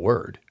Jesus is the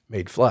Word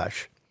made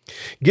flesh,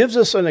 gives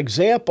us an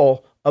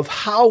example of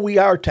how we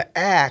are to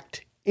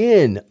act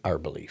in our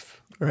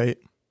belief. Right.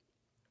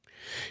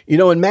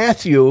 In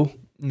Matthew...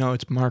 No,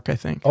 it's Mark, I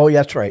think. Oh, yeah,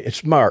 that's right.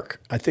 It's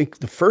Mark. I think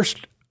the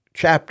first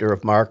chapter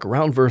of Mark,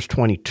 around verse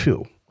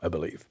 22, I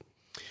believe.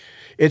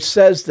 It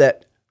says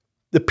that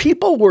the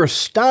people were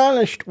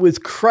astonished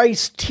with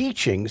Christ's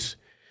teachings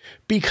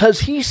because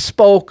he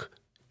spoke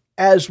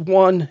as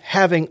one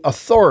having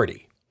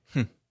authority,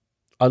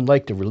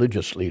 unlike the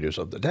religious leaders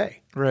of the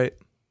day. Right.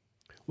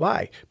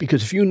 Why?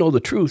 Because if you know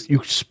the truth,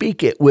 you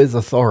speak it with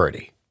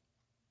authority.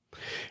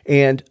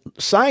 And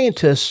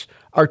scientists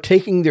are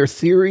taking their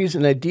theories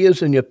and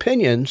ideas and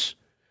opinions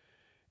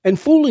and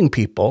fooling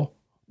people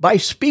by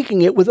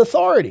speaking it with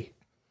authority.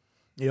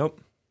 Yep.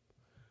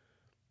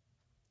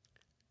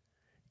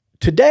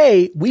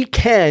 Today, we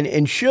can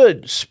and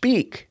should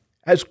speak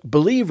as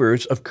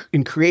believers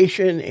in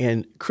creation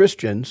and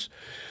Christians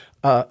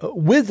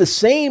with the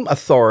same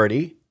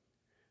authority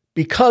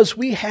because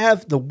we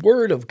have the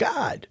Word of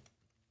God.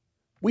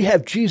 We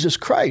have Jesus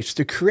Christ,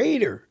 the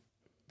Creator,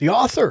 the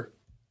author,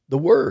 the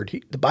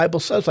Word. The Bible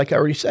says, like I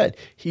already said,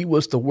 He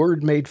was the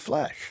Word made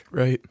flesh.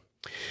 Right.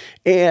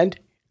 And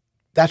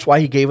that's why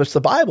He gave us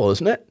the Bible,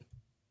 isn't it?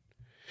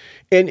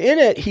 And in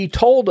it, He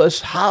told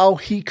us how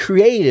He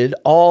created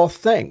all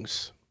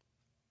things.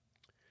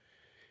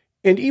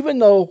 And even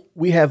though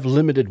we have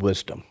limited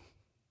wisdom,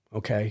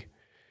 okay,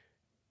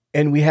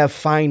 and we have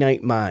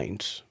finite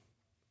minds,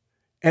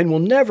 and we'll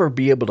never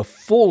be able to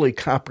fully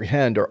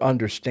comprehend or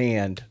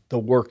understand the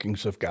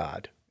workings of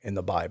God in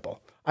the Bible.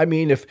 I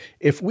mean, if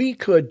we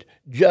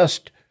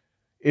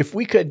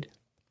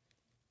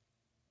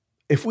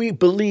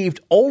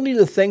believed only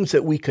the things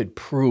that we could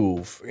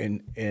prove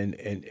and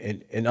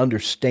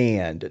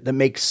understand that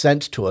make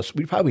sense to us,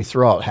 we'd probably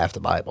throw out half the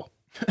Bible.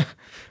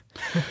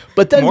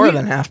 But then More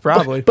than half,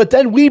 probably. But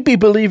then we'd be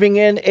believing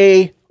in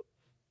a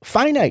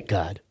finite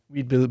God.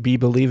 We'd be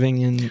believing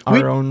in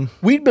our own.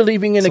 We'd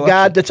believing in selection.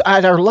 a God that's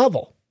at our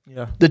level.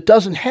 Yeah. That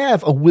doesn't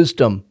have a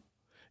wisdom.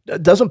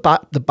 Doesn't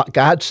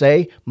God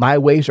say, my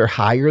ways are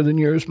higher than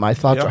yours, my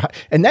thoughts are high?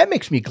 And that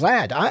makes me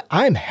glad.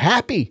 I'm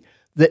happy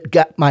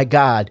that my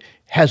God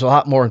has a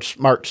lot more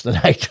smarts than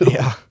I do.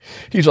 Yeah.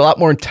 He's a lot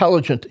more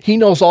intelligent. He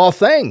knows all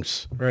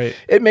things. Right.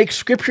 It makes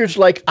scriptures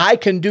like, I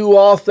can do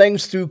all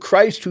things through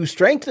Christ who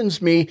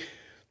strengthens me,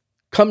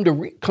 come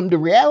to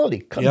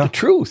reality, come to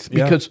truth.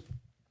 Because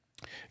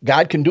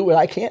God can do what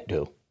I can't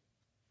do.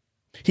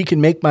 He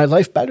can make my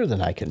life better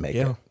than I can make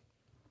it.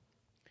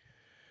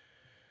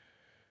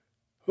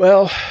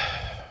 Well,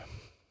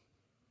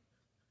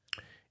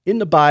 in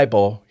the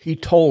Bible, He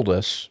told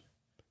us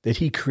that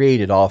He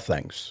created all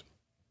things.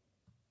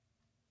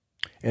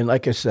 And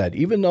like I said,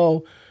 even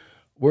though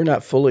we're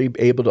not fully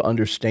able to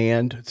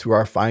understand through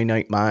our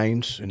finite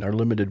minds and our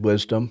limited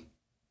wisdom,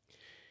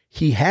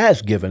 He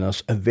has given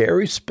us a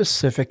very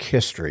specific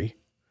history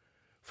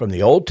from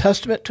the Old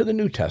Testament to the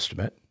New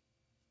Testament,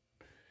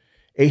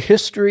 a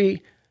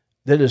history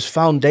that is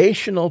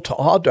foundational to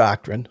all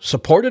doctrine,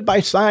 supported by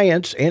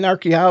science and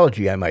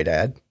archaeology, I might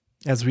add.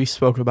 As we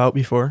spoke about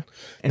before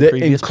in that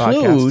previous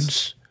includes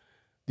podcasts.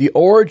 The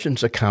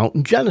origins account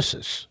in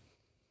Genesis.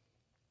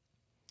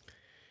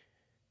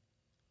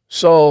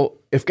 So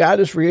if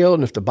God is real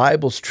and if the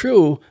Bible's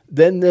true,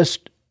 then this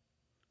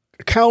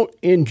account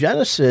in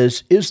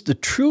Genesis is the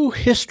true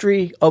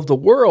history of the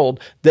world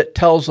that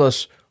tells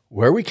us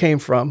where we came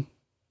from,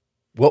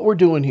 what we're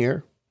doing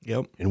here,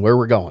 and where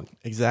we're going.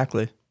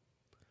 Exactly.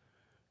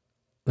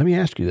 Let me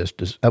ask you this.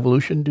 Does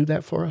evolution do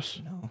that for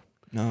us?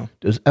 No.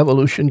 Does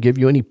evolution give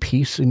you any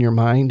peace in your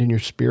mind and your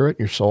spirit,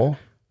 your soul?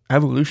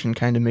 Evolution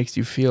kind of makes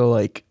you feel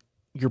like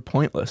you're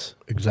pointless.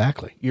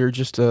 Exactly. You're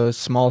just a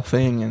small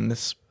thing in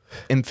this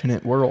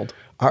infinite world.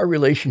 Our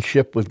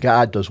relationship with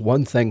God does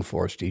one thing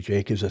for us, DJ.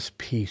 It gives us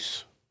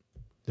peace.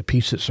 The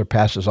peace that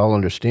surpasses all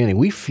understanding.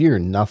 We fear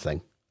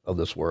nothing of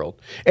this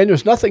world. And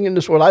there's nothing in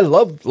this world. I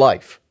love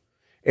life.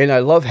 And I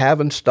love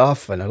having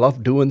stuff. And I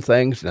love doing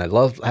things. And I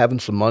love having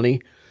some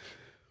money.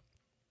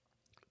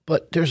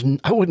 But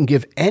I wouldn't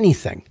give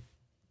anything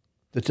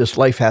that this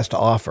life has to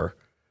offer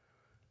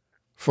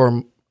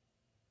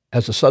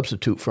as a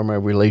substitute for my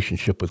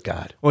relationship with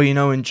God. Well,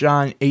 in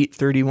John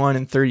 8:31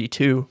 and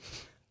 32,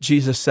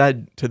 Jesus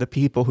said to the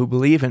people who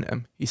believe in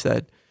Him, He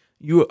said,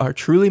 "You are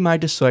truly my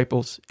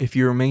disciples if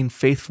you remain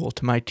faithful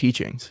to my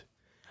teachings,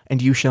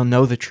 and you shall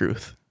know the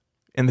truth,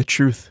 and the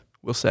truth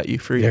will set you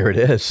free." There it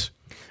is.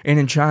 And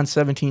in John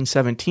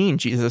 17:17,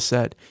 Jesus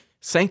said,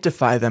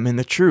 "Sanctify them in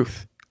the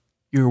truth.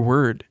 Your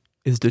word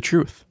is the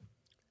truth."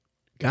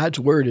 God's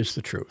word is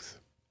the truth.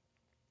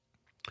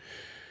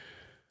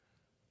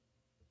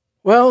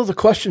 Well, the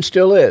question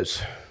still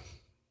is,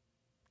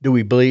 do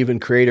we believe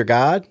in Creator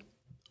God?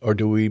 Or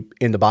do we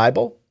in the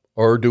Bible?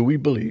 Or do we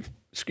believe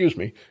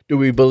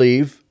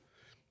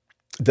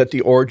that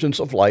the origins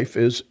of life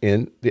is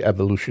in the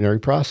evolutionary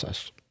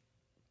process?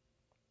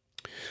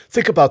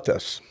 Think about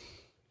this.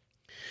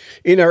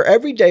 In our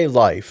everyday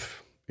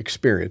life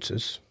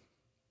experiences,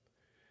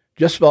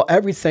 just about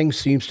everything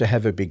seems to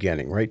have a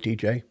beginning, right,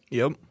 DJ?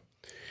 Yep.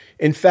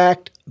 In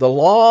fact, the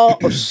law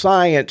of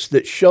science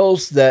that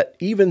shows that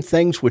even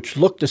things which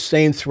look the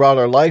same throughout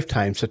our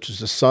lifetime, such as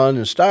the sun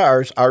and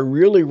stars, are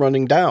really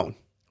running down.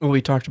 Well,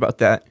 we talked about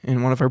that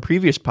in one of our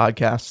previous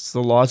podcasts.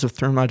 The laws of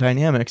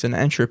thermodynamics and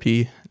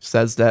entropy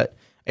says that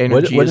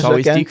energy is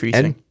always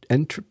decreasing.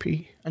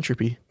 Entropy?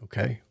 Entropy.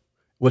 Okay.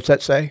 What's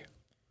that say?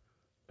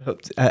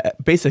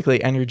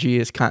 Basically, energy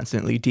is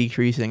constantly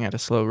decreasing at a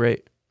slow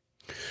rate.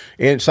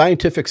 And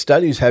scientific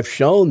studies have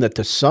shown that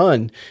the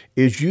sun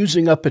is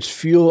using up its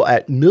fuel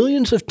at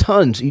millions of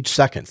tons each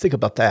second. Think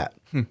about that.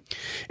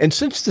 And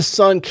since the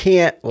sun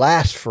can't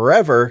last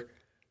forever,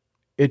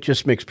 it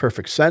just makes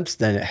perfect sense.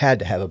 Then it had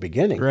to have a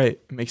beginning. Right.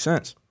 It makes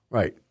sense.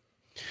 Right.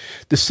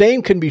 The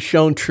same can be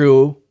shown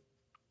true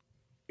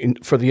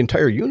for the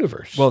entire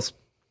universe. Well,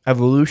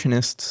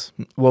 evolutionists,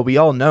 we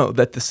all know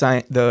that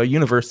the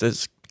universe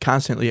is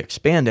constantly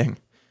expanding.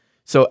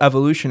 So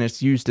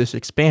evolutionists use this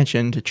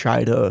expansion to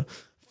try to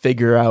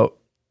figure out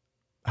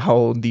how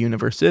old the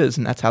universe is,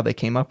 and that's how they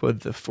came up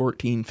with the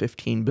 14,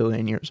 15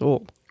 billion years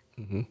old.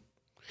 Mm-hmm.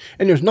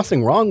 And there's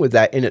nothing wrong with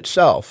that in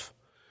itself.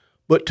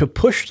 But to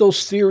push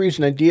those theories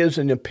and ideas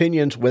and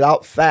opinions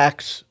without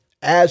facts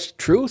as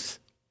truth,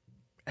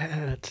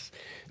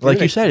 like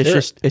you said,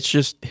 it's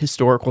just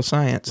historical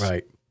science.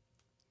 Right.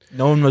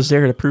 No one was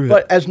there to prove it.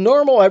 But as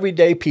normal,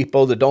 everyday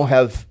people that don't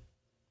have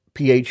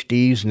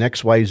PhDs and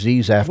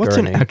XYZs after What's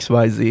their an name.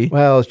 XYZ?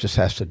 Well, it just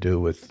has to do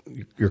with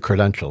your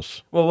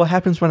credentials. Well, what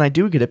happens when I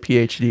do get a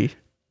PhD?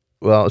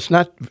 Well, it's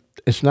not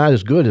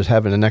as good as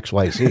having an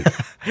XYZ.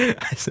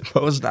 I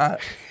suppose not,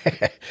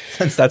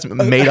 since that's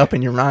made up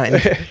in your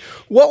mind.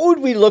 What would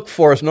we look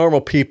for as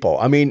normal people?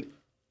 I mean,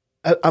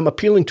 I'm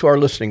appealing to our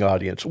listening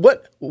audience.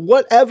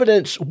 What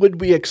evidence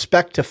would we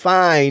expect to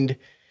find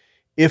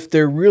if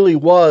there really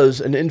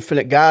was an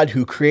infinite God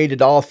who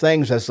created all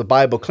things as the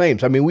Bible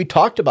claims? I mean, we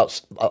talked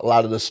about a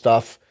lot of this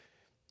stuff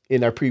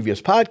in our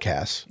previous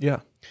podcasts.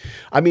 Yeah.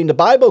 I mean, the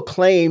Bible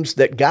claims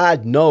that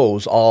God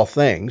knows all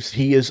things.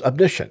 He is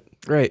omniscient.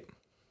 Right.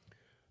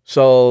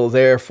 So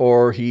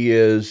therefore, he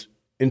is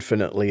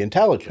infinitely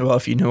intelligent. Well,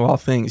 if you know all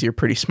things, you're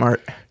pretty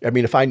smart. I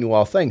mean, if I knew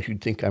all things,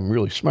 you'd think I'm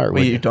really smart.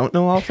 Wait, you don't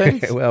know all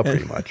things? Well,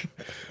 pretty much.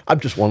 I'm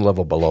just one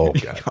level below.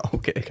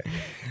 Okay.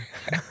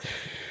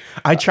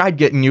 I tried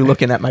getting you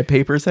looking at my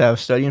papers that I was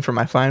studying for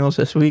my finals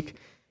this week.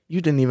 You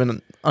didn't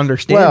even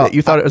understand it.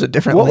 You thought it was a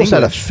different language.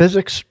 What was that, a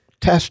physics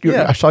test?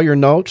 Yeah. I saw your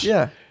notes.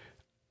 Yeah.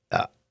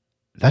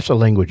 That's a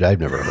language I've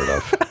never heard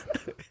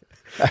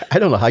of. I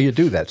don't know how you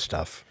do that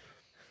stuff.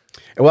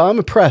 Well, I'm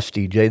impressed,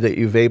 DJ, that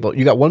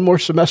you got one more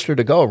semester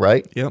to go,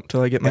 right? Yep,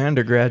 till I get my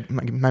undergrad,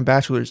 my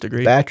bachelor's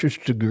degree. Bachelor's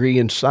degree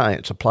in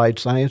science, applied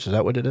science, is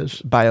that what it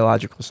is?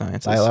 Biological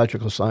sciences.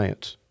 Biological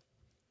science.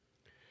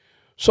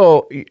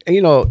 So,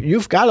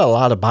 you've got a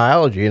lot of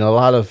biology and a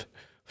lot of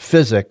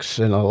physics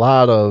and a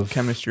lot of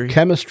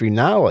chemistry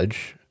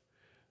knowledge.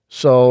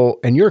 So,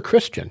 and you're a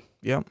Christian.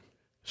 Yep.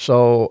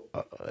 So,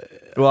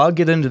 well, I'll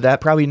get into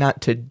that, probably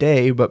not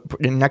today, but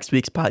in next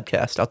week's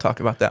podcast, I'll talk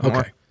about that more.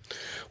 Okay.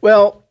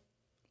 Well,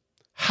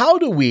 how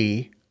do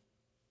we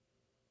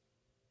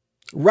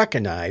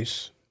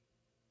recognize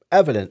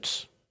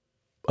evidence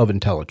of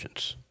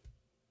intelligence?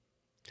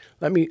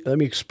 Let me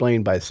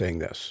explain by saying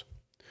this.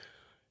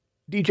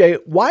 DJ,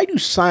 why do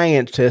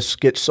scientists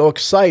get so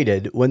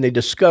excited when they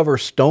discover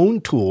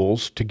stone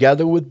tools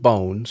together with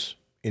bones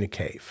in a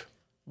cave?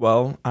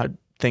 Well, I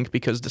think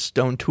because the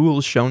stone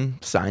tools shown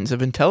signs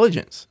of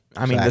intelligence.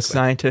 I mean, the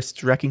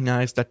scientists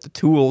recognized that the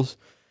tools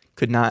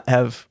could not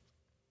have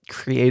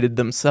created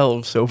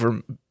themselves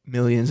over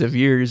millions of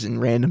years in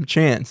random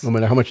chance. No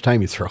matter how much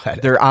time you throw at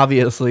it. They're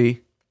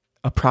obviously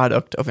a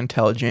product of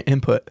intelligent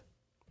input.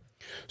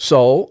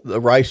 So the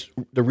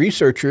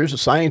researchers, the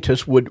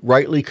scientists would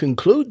rightly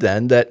conclude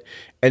then that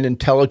an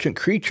intelligent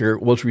creature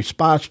was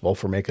responsible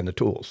for making the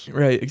tools.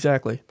 Right,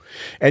 exactly.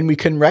 And we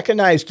can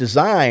recognize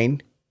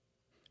design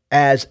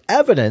as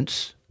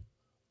evidence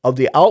of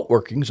the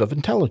outworkings of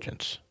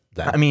intelligence.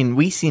 Then. I mean,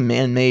 we see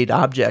man-made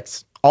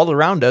objects all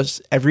around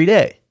us every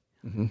day.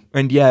 Mm-hmm.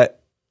 And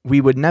yet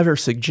we would never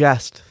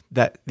suggest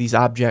that these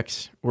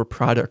objects were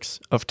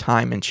products of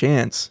time and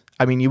chance.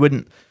 I mean, you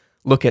wouldn't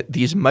look at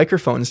these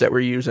microphones that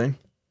we're using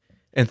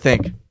and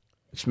think,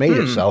 it's made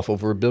itself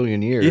over 1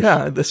 billion years.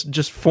 Yeah, this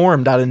just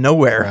formed out of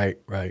nowhere.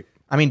 Right.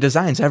 I mean,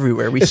 design's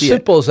everywhere. We as see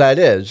simple as that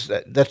is,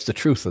 that's the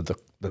truth of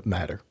the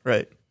matter.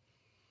 Right.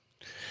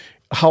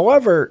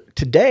 However,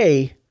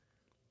 today,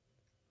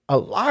 a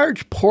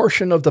large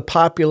portion of the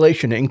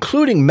population,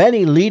 including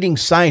many leading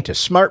scientists,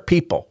 smart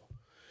people,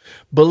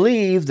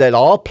 believe that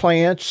all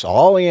plants,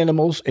 all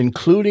animals,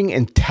 including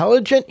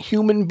intelligent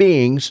human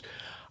beings,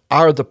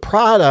 are the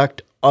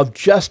product of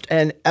just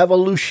an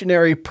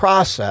evolutionary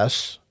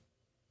process,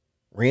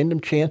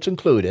 random chance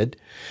included,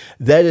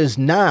 that is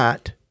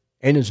not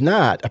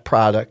a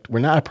product, we're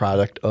not a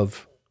product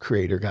of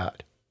Creator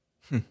God.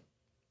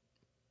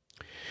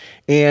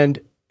 And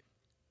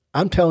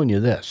I'm telling you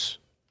this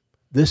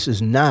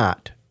is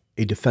not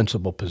a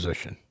defensible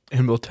position.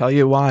 And we'll tell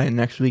you why in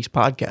next week's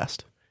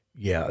podcast.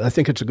 Yeah, I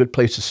think it's a good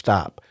place to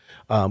stop.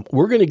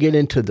 We're going to get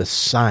into the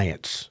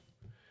science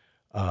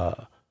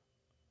of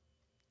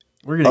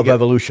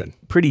evolution.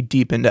 Pretty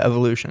deep into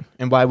evolution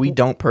and why we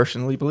don't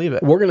personally believe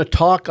it. We're going to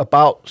talk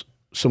about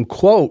some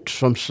quotes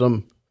from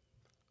some...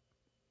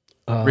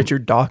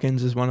 Richard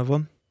Dawkins is one of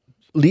them.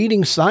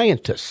 Leading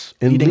scientists.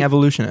 Leading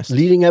evolutionists.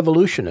 Leading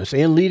evolutionists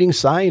and leading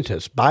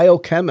scientists,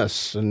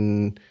 biochemists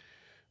and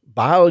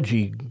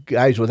biology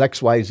guys with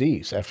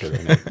XYZs after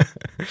their name.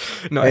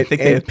 No, I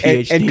think they have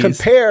PhDs. And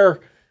compare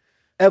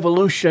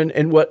evolution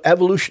and what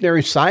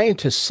evolutionary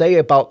scientists say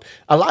about...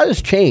 A lot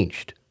has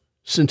changed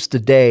since the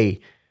day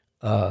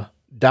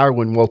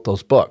Darwin wrote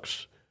those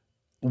books.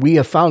 We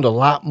have found a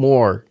lot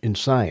more in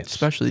science.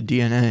 Especially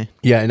DNA.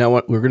 Yeah,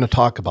 we're going to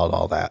talk about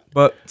all that.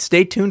 But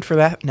stay tuned for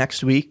that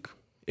next week.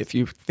 if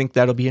you think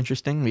that'll be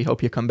interesting, we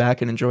hope you come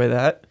back and enjoy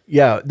that.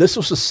 Yeah, this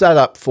was a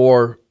setup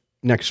for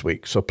next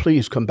week. So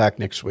please come back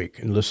next week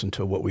and listen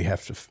to what we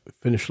have to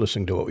finish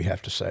listening to what we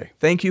have to say.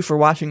 Thank you for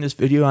watching this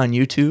video on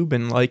YouTube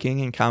and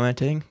liking and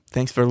commenting.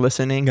 Thanks for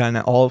listening on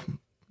all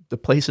the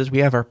places we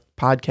have our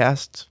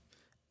podcasts.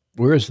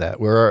 Where is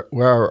that? Where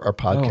are our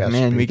podcasts? Oh,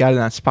 man, we got it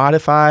on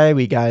Spotify.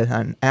 We got it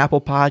on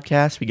Apple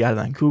Podcasts. We got it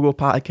on Google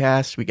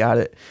Podcasts. We got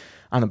it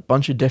on a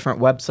bunch of different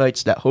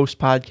websites that host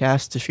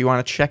podcasts. If you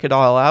want to check it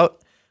all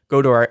out,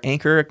 go to our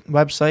Anchor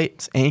website.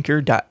 It's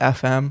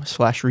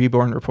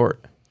anchor.fm/Reborn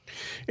Report.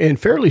 And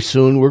fairly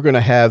soon, we're going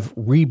to have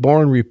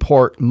Reborn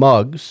Report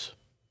mugs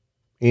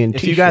and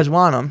If you guys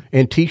want them.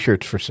 and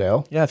T-shirts for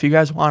sale. Yeah, if you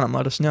guys want them,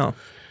 let us know.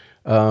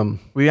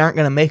 We aren't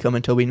going to make them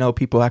until we know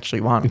people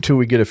actually want them. Until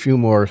we get a few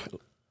more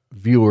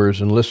viewers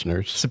and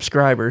listeners.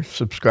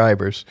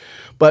 Subscribers.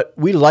 But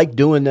we like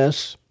doing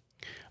this.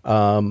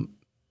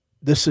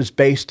 This is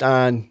based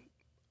on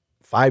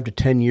 5 to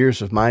 10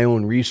 years of my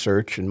own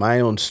research and my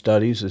own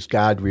studies. Is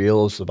God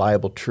real? Is the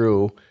Bible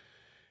true?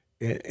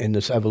 In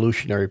this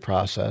evolutionary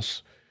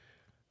process,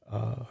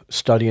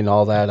 studying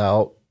all that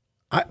out.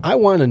 I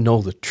want to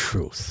know the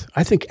truth.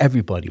 I think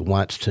everybody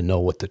wants to know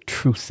what the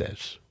truth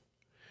is.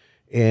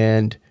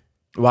 And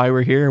why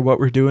we're here, what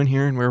we're doing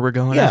here, and where we're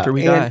going after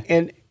we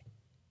die.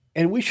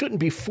 And we shouldn't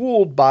be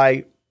fooled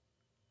by,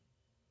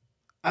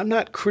 I'm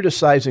not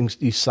criticizing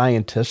these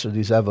scientists or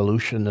these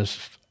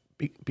evolutionists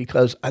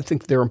because I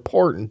think they're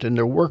important and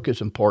their work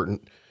is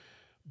important,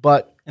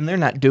 but and they're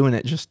not doing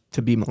it just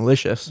to be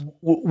malicious.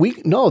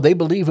 No, they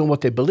believe in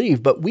what they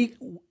believe,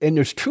 and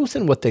there's truth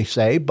in what they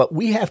say, but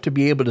we have to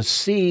be able to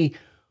see,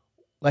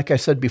 like I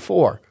said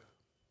before,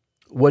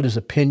 what is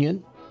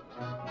opinion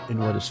and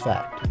what is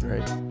fact.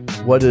 Right.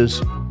 What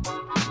is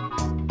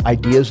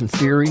ideas and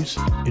theories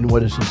and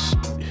what is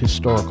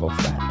historical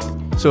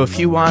fact. So if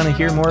you want to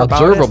hear more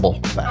about observable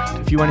fact.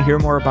 If you want to hear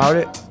more about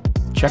it,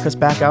 check us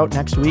back out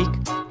next week.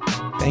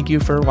 Thank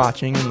you for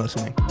watching and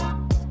listening.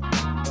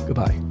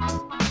 Goodbye.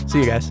 See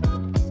you guys.